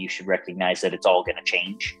scale, you should recognize that it's all going to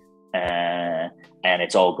change and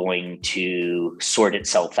it's all going to sort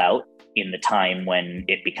itself out in the time when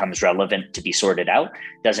it becomes relevant to be sorted out.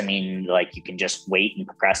 Doesn't mean like you can just wait and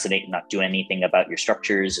procrastinate and not do anything about your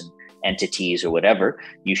structures and entities or whatever.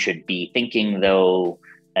 You should be thinking though,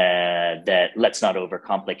 that let's not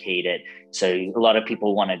overcomplicate it. So a lot of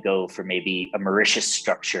people want to go for maybe a Mauritius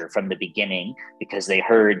structure from the beginning because they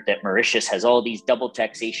heard that Mauritius has all these double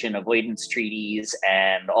taxation avoidance treaties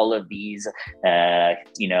and all of these, very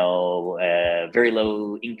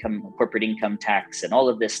low income, corporate income tax and all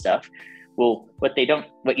of this stuff. Well, what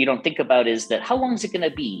you don't think about is that how long is it going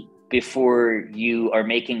to be before you are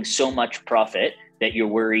making so much profit that you're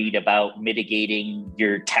worried about mitigating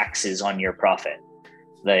your taxes on your profit?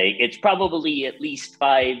 Like, it's probably at least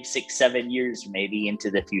 5, 6, 7 years maybe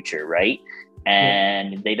into the future, right?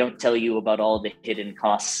 And they don't tell you about all the hidden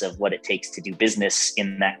costs of what it takes to do business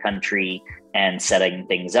in that country and setting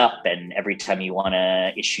things up. And every time you want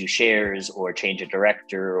to issue shares or change a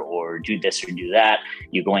director or do this or do that,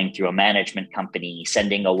 you're going through a management company,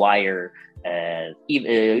 sending a wire,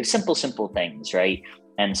 simple things, right?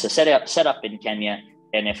 And so set up in Kenya.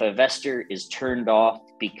 And if an investor is turned off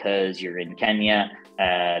because you're in Kenya,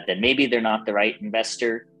 then maybe they're not the right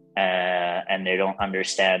investor, and they don't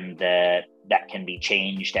understand that can be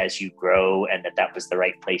changed as you grow, and that was the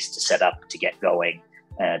right place to set up to get going,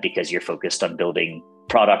 because you're focused on building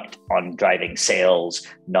product, on driving sales,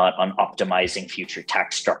 not on optimizing future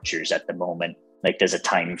tax structures at the moment. Like, there's a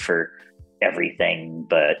time for everything,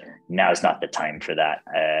 but now's not the time for that.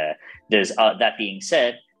 That being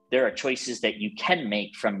said, there are choices that you can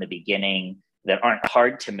make from the beginning that aren't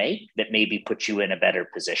hard to make, that maybe put you in a better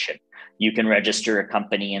position. You can register a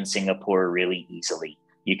company in Singapore really easily.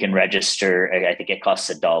 You can register, I think it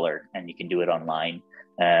costs $1, and you can do it online.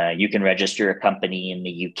 You can register a company in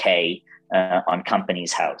the UK on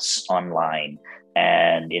Companies House online.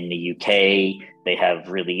 And in the UK, they have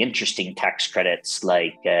really interesting tax credits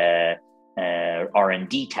like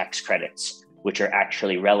R&D tax credits, which are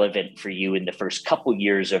actually relevant for you in the first couple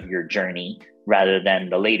years of your journey rather than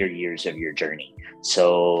the later years of your journey.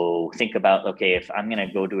 So think about, okay, if I'm going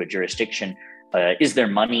to go to a jurisdiction, is there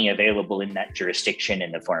money available in that jurisdiction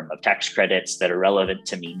in the form of tax credits that are relevant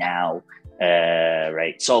to me now?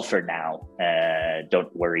 Right? Solve for now.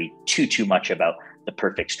 Don't worry too much about the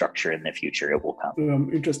perfect structure in the future. It will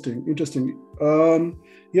come. Interesting.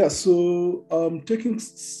 So taking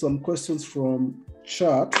some questions from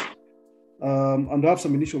chat. And I have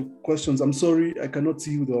some initial questions. I'm sorry, I cannot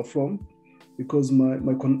see who they are from because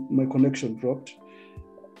my connection dropped.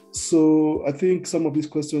 So I think some of these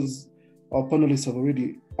questions our panelists have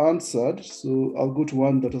already answered. So I'll go to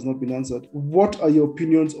one that has not been answered. What are your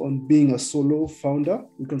opinions on being a solo founder?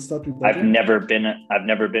 We can start with that. I've never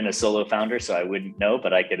been a solo founder, so I wouldn't know,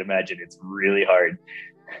 but I can imagine it's really hard.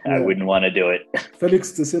 Yeah. I wouldn't want to do it.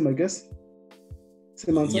 Felix, the same, I guess.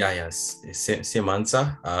 Same answer? Yes. Same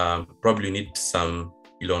answer. Probably need some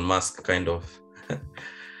Elon Musk kind of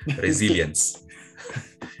resilience.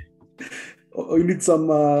 Or you need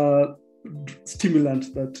some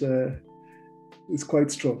stimulant that is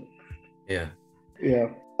quite strong. Yeah.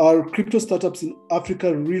 Are crypto startups in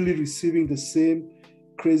Africa really receiving the same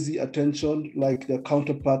crazy attention like their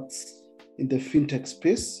counterparts in the fintech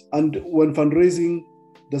space? And when fundraising,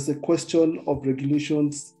 does the question of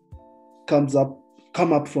regulations come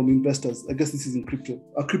up from investors? I guess this is in crypto.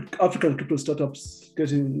 Are African crypto startups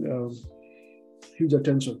getting huge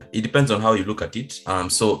attention? It depends on how you look at it.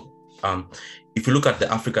 If you look at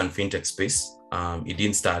the African fintech space, it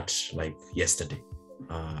didn't start like yesterday.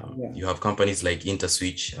 You have companies like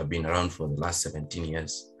InterSwitch have been around for the last 17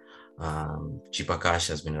 years. Cheaper Cash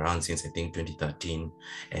has been around since I think 2013,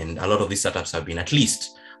 and a lot of these startups have been at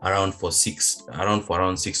least around for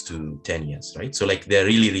around 6 to 10 years, right? So like they're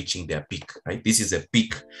really reaching their peak, right? This is a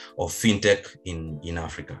peak of fintech in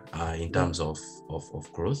Africa in terms of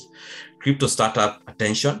growth. Crypto startup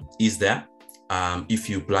attention is there if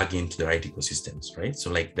you plug into the right ecosystems, right? So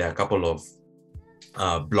like there are a couple of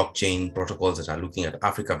blockchain protocols that are looking at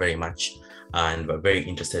Africa very much and are very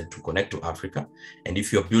interested to connect to Africa. And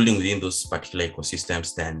if you're building within those particular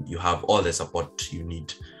ecosystems, then you have all the support you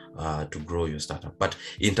need to grow your startup. But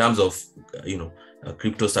in terms of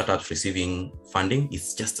crypto startups receiving funding,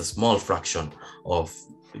 it's just a small fraction of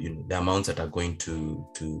the amounts that are going to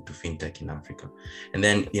fintech in Africa. And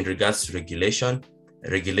then in regards to regulation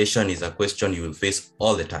is a question you will face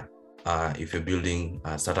all the time if you're building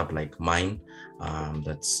a startup like mine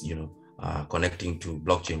that's connecting to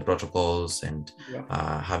blockchain protocols and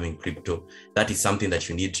having crypto. That is something that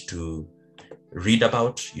you need to read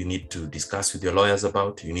about, you need to discuss with your lawyers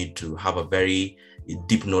about, you need to have a very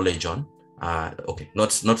deep knowledge on. Not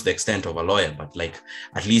to the extent of a lawyer, but like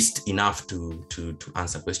at least enough to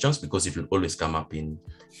answer questions, because it will always come up in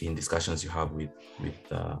discussions you have with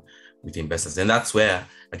with investors. And that's where,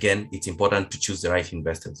 again, it's important to choose the right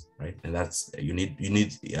investors, right? And that's, you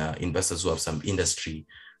need investors who have some industry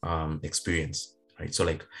experience, right? So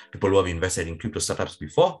like people who have invested in crypto startups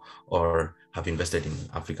before or have invested in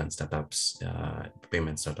African startups,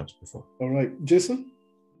 payment startups before. All right, Jason,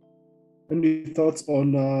 any thoughts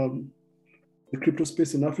on the crypto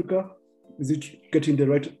space in Africa? Is it getting the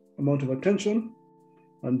right amount of attention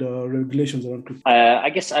and regulations around crypto? I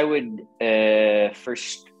guess I would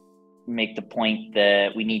first make the point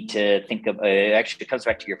that we need to think of, actually it comes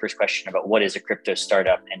back to your first question about what is a crypto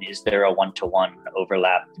startup and is there a one-to-one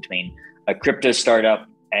overlap between a crypto startup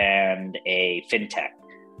and a fintech?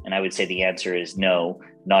 And I would say the answer is no,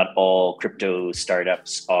 not all crypto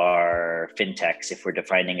startups are fintechs. If we're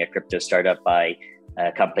defining a crypto startup by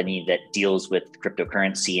a company that deals with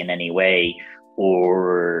cryptocurrency in any way,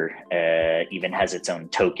 or even has its own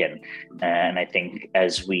token. And I think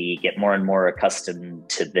as we get more and more accustomed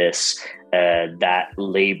to this, that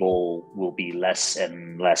label will be less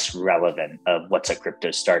and less relevant of what's a crypto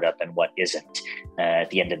startup and what isn't. At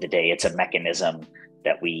the end of the day, it's a mechanism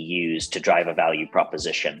that we use to drive a value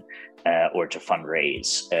proposition or to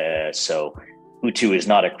fundraise. So Utu is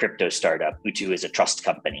not a crypto startup. Utu is a trust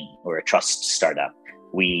company or a trust startup.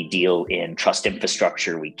 We deal in trust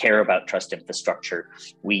infrastructure. We care about trust infrastructure.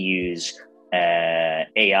 We use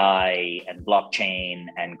AI and blockchain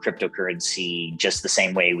and cryptocurrency just the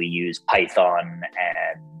same way we use Python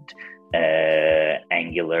and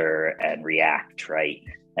Angular and React, right?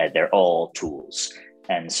 They're all tools.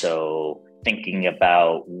 And so thinking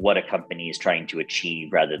about what a company is trying to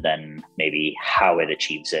achieve rather than maybe how it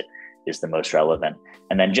achieves it is the most relevant.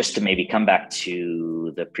 And then just to maybe come back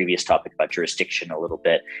to the previous topic about jurisdiction a little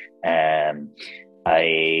bit, I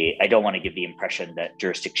don't want to give the impression that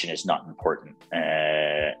jurisdiction is not important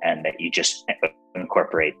and that you just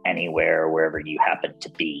incorporate anywhere, wherever you happen to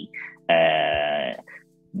be.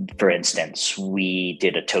 For instance, we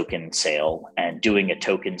did a token sale, and doing a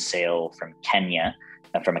token sale from Kenya,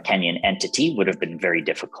 from a Kenyan entity, would have been very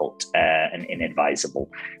difficult and inadvisable.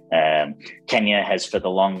 Kenya has for the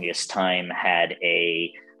longest time had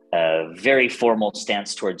a very formal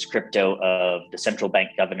stance towards crypto of the central bank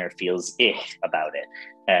governor feels about it.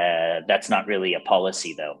 That's not really a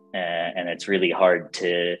policy though. And it's really hard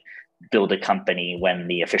to build a company when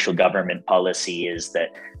the official government policy is that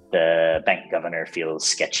the bank governor feels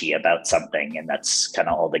sketchy about something, and that's kind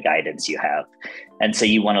of all the guidance you have. And so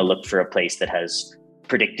you want to look for a place that has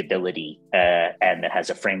predictability and that has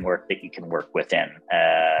a framework that you can work within.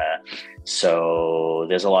 So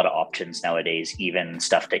there's a lot of options nowadays, even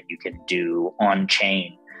stuff that you can do on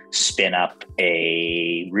chain, spin up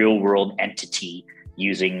a real world entity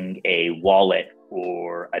using a wallet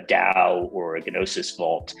or a DAO or a Gnosis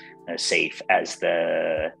vault safe as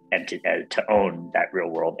the entity to own that real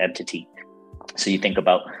world entity. So you think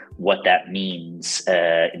about what that means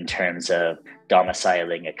in terms of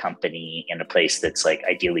domiciling a company in a place that's like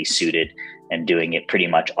ideally suited and doing it pretty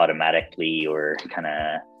much automatically or kind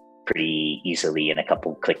of pretty easily in a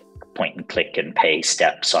couple point and click and pay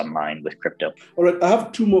steps online with crypto. All right, I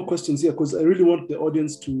have two more questions here because I really want the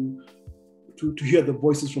audience to hear the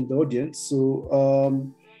voices from the audience. So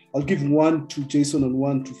I'll give one to Jason and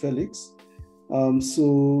one to Felix.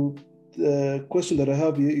 So the question that I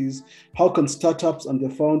have here is, how can startups and their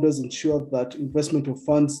founders ensure that investment of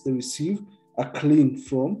funds they receive are clean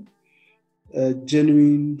from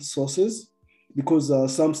genuine sources? Because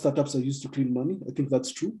some startups are used to clean money. I think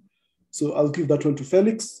that's true. So I'll give that one to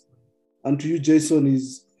Felix. And to you, Jason,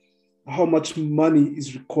 is how much money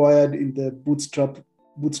is required in the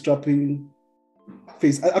bootstrapping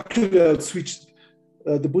phase? I'll switch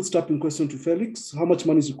the bootstrapping question to Felix. How much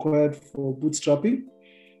money is required for bootstrapping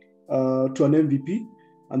to an MVP?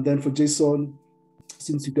 And then for Jason,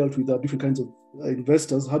 since you dealt with different kinds of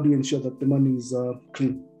investors, how do you ensure that the money is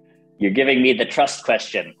clean? You're giving me the trust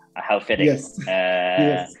question. How fitting. Yes.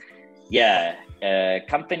 Yes. Yeah.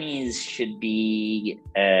 Companies should be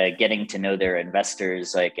getting to know their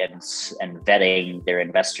investors, and vetting their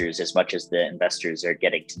investors as much as the investors are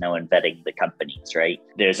getting to know and vetting the companies, right?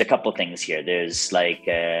 There's a couple things here. There's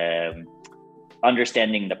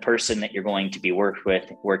understanding the person that you're going to be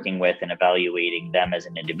working with and evaluating them as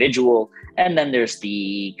an individual. And then there's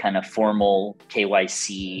the kind of formal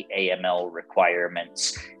KYC, AML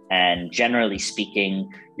requirements. And generally speaking,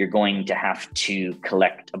 you're going to have to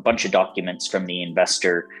collect a bunch of documents from the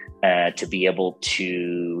investor to be able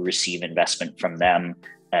to receive investment from them.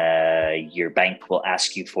 Your bank will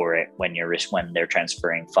ask you for it when they're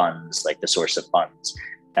transferring funds, like the source of funds.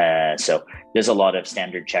 So there's a lot of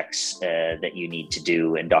standard checks that you need to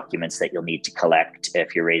do and documents that you'll need to collect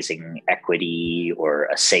if you're raising equity or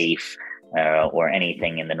a safe or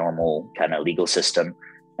anything in the normal kind of legal system.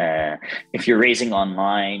 If you're raising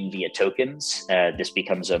online via tokens, this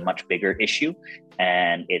becomes a much bigger issue,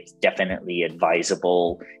 and it's definitely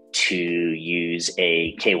advisable to use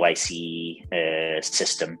a KYC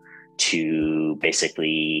system to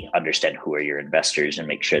basically understand who are your investors and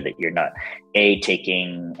make sure that you're not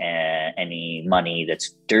taking any money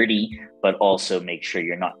that's dirty, but also make sure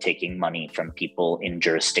you're not taking money from people in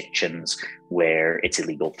jurisdictions where it's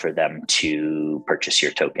illegal for them to purchase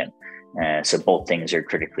your token. So both things are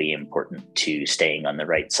critically important to staying on the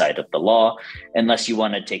right side of the law, unless you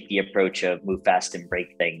want to take the approach of move fast and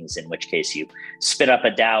break things, in which case you spin up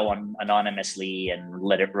a DAO anonymously and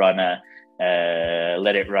let it run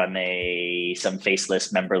some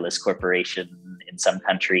faceless, memberless corporation in some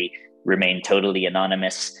country, remain totally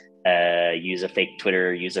anonymous, use a fake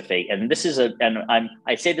Twitter, and this is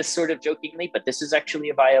I say this sort of jokingly, but this is actually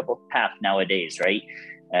a viable path nowadays, right?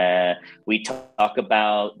 We talk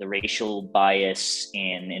about the racial bias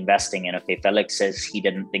in investing, and okay, Felix says he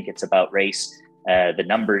didn't think it's about race. The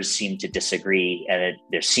numbers seem to disagree, and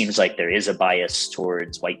there seems like there is a bias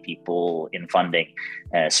towards white people in funding,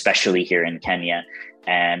 especially here in Kenya.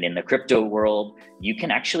 And in the crypto world, you can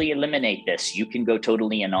actually eliminate this. You can go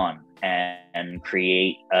totally anon and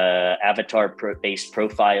create avatar-based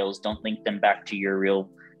profiles. Don't link them back to your real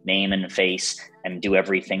name and face, and do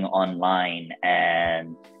everything online.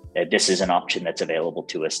 And this is an option that's available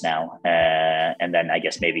to us now. And then I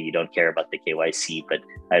guess maybe you don't care about the KYC, but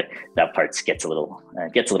that part gets a little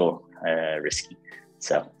risky.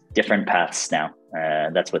 So different paths now.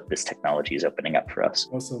 That's what this technology is opening up for us.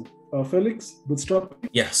 Awesome. Felix, bootstrap?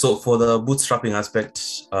 Yeah, so for the bootstrapping aspect,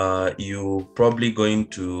 you're probably going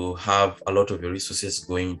to have a lot of your resources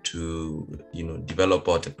going to, develop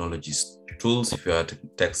our technologies tools if you're a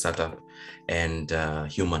tech startup, and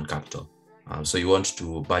human capital. So you want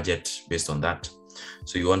to budget based on that.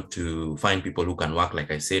 So you want to find people who can work,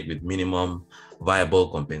 like I said, with minimum viable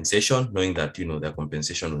compensation, knowing that, their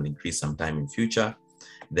compensation will increase sometime in future.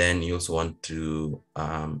 Then you also want to,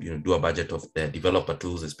 do a budget of the developer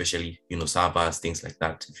tools, especially, servers, things like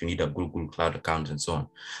that. If you need a Google Cloud account and so on,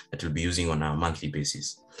 that you'll be using on a monthly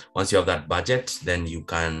basis. Once you have that budget, then you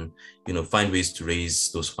can, find ways to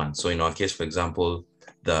raise those funds. So in our case, for example,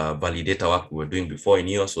 the validator work we were doing before in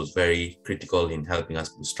EOS was very critical in helping us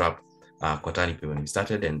bootstrap Kotani when we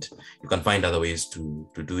started. And you can find other ways to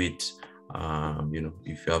do it.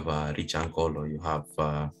 If you have a rich uncle or you have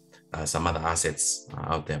some other assets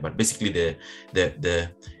out there, but basically the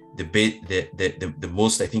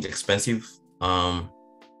most, I think, expensive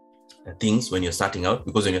things when you're starting out,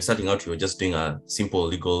 because when you're starting out, you're just doing a simple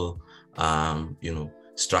legal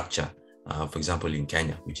structure, for example in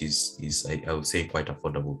Kenya, which is I would say quite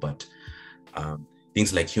affordable, but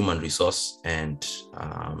things like human resource and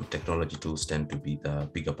technology tools tend to be the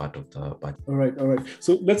bigger part of the budget. All right.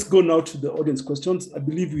 So let's go now to the audience questions. I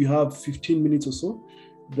believe we have 15 minutes or so.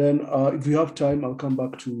 Then if we have time, I'll come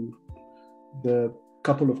back to the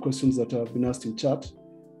couple of questions that have been asked in chat.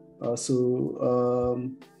 So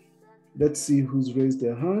let's see who's raised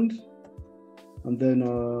their hand. And then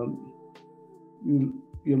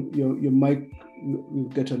your mic will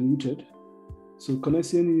get unmuted. So can I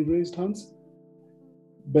see any raised hands?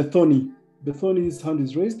 Bethany's hand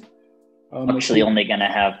is raised. I'm actually only going to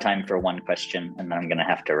have time for one question, and then I'm going to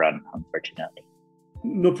have to run, unfortunately.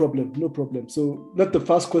 No problem. So let the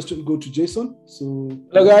first question go to Jason. So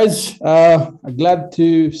hello guys, I'm glad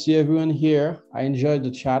to see everyone here. I enjoyed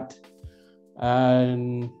the chat,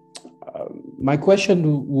 and my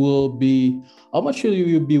question will be, how much will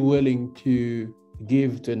you be willing to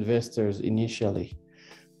give to investors initially?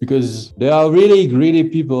 Because there are really greedy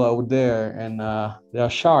people out there, and there are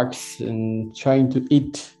sharks and trying to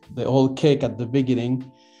eat the whole cake at the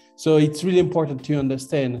beginning. So it's really important to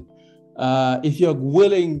understand if you're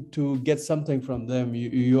willing to get something from them,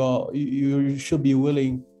 you should be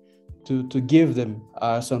willing to give them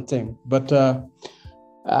something. But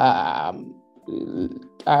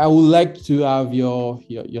I would like to have your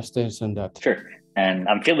stance on that. Sure. And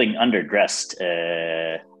I'm feeling underdressed.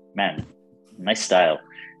 Man, nice style.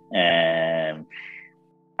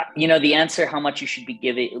 The answer, how much you should be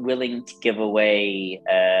willing to give away,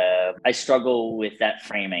 I struggle with that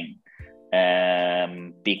framing.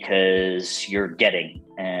 Because you're getting,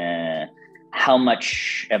 how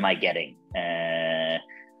much am I getting?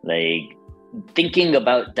 Like thinking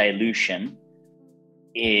about dilution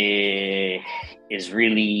is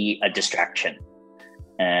really a distraction.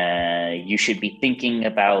 You should be thinking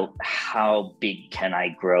about how big can I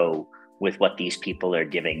grow with what these people are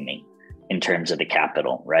giving me in terms of the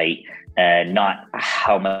capital, right? Not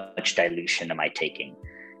how much dilution am I taking.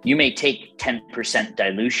 You may take 10%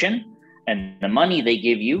 dilution and the money they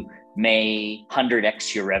give you may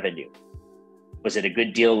 100x your revenue. Was it a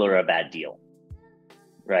good deal or a bad deal?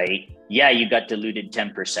 Right? Yeah, you got diluted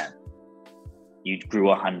 10%. You grew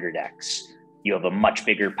 100x. You have a much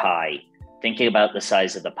bigger pie. Thinking about the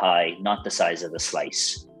size of the pie, not the size of the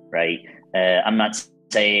slice, right? I'm not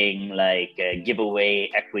saying like give away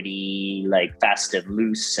equity like fast and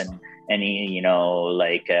loose and any,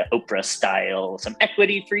 like Oprah style, some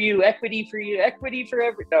equity for you, equity for you, equity for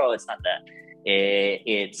every. No, it's not that.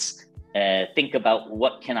 It's think about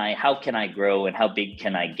how can I grow and how big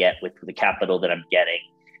can I get with the capital that I'm getting?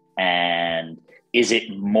 And is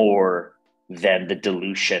it more than the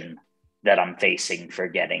dilution that I'm facing for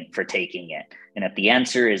taking it? And if the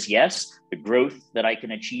answer is yes, the growth that I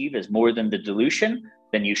can achieve is more than the dilution,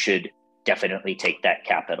 then you should definitely take that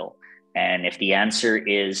capital. And if the answer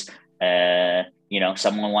is,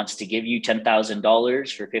 someone wants to give you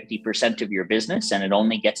 $10,000 for 50% of your business and it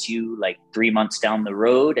only gets you like 3 months down the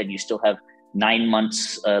road and you still have 9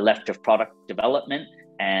 months left of product development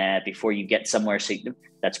before you get somewhere,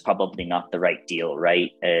 that's probably not the right deal,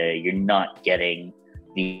 right? You're not getting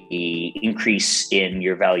the increase in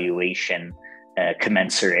your valuation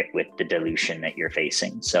commensurate with the dilution that you're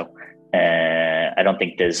facing. So I don't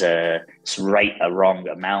think there's a wrong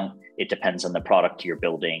amount. It depends on the product you're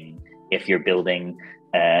building. If you're building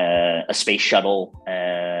a space shuttle,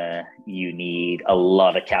 you need a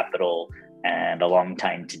lot of capital and a long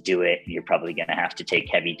time to do it. You're probably going to have to take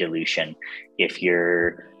heavy dilution. If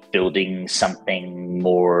you're building something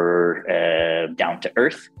more down to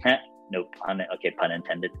earth, no pun, okay, pun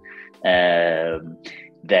intended,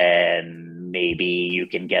 then maybe you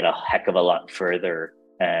can get a heck of a lot further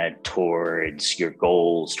towards your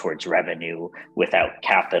goals, towards revenue without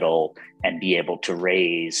capital, and be able to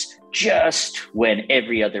raise just when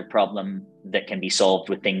every other problem that can be solved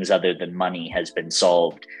with things other than money has been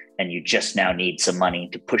solved, and you just now need some money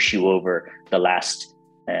to push you over the last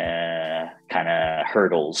kind of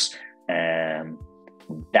hurdles.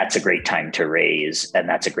 That's a great time to raise, and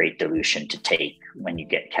that's a great dilution to take when you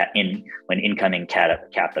get when incoming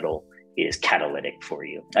capital is catalytic for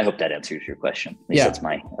you. I hope that answers your question. At least that's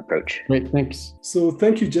my approach. Great, thanks. So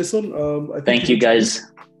thank you, Jason. Thank you,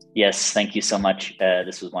 guys. Yes, thank you so much.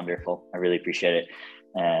 This was wonderful. I really appreciate it.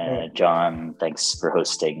 John, thanks for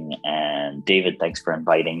hosting. And David, thanks for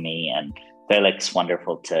inviting me. And Felix,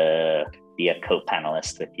 wonderful to be a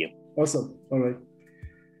co-panelist with you. Awesome. All right.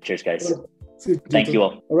 Cheers, guys. Thank you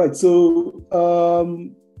all. All right. So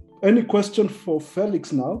any question for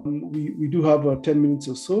Felix now? We do have 10 minutes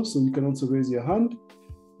or so you can also raise your hand.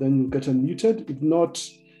 Then you'll get unmuted. If not,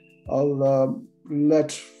 I'll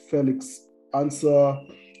let Felix answer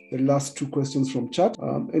the last two questions from chat.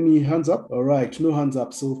 Any hands up? All right, no hands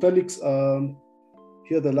up. So Felix,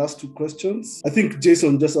 here are the last two questions. I think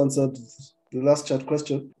Jason just answered the last chat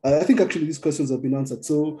question. I think actually these questions have been answered.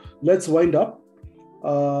 So let's wind up.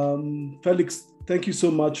 Felix, thank you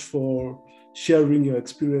so much for sharing your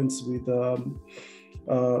experience with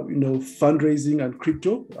fundraising and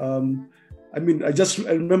crypto. I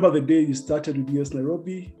remember the day you started with US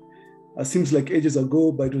Nairobi. Seems like ages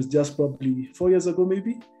ago, but it was just probably 4 years ago,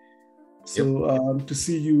 maybe. So to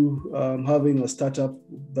see you having a startup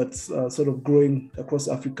that's sort of growing across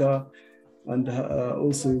Africa and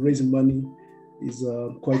also raising money is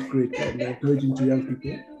quite great and encouraging to young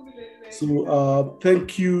people. So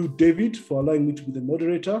thank you, David, for allowing me to be the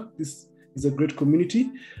moderator. This is a great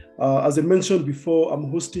community. As I mentioned before,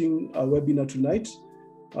 I'm hosting a webinar tonight.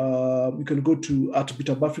 You can go to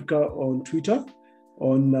 @Bithub Africa on Twitter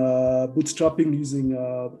on bootstrapping using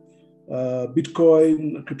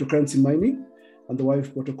Bitcoin, cryptocurrency mining, and the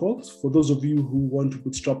Wave protocols, for those of you who want to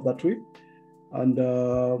bootstrap that way. And,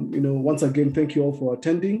 once again, thank you all for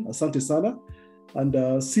attending. Asante sana.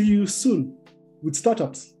 And see you soon with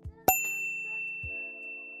startups.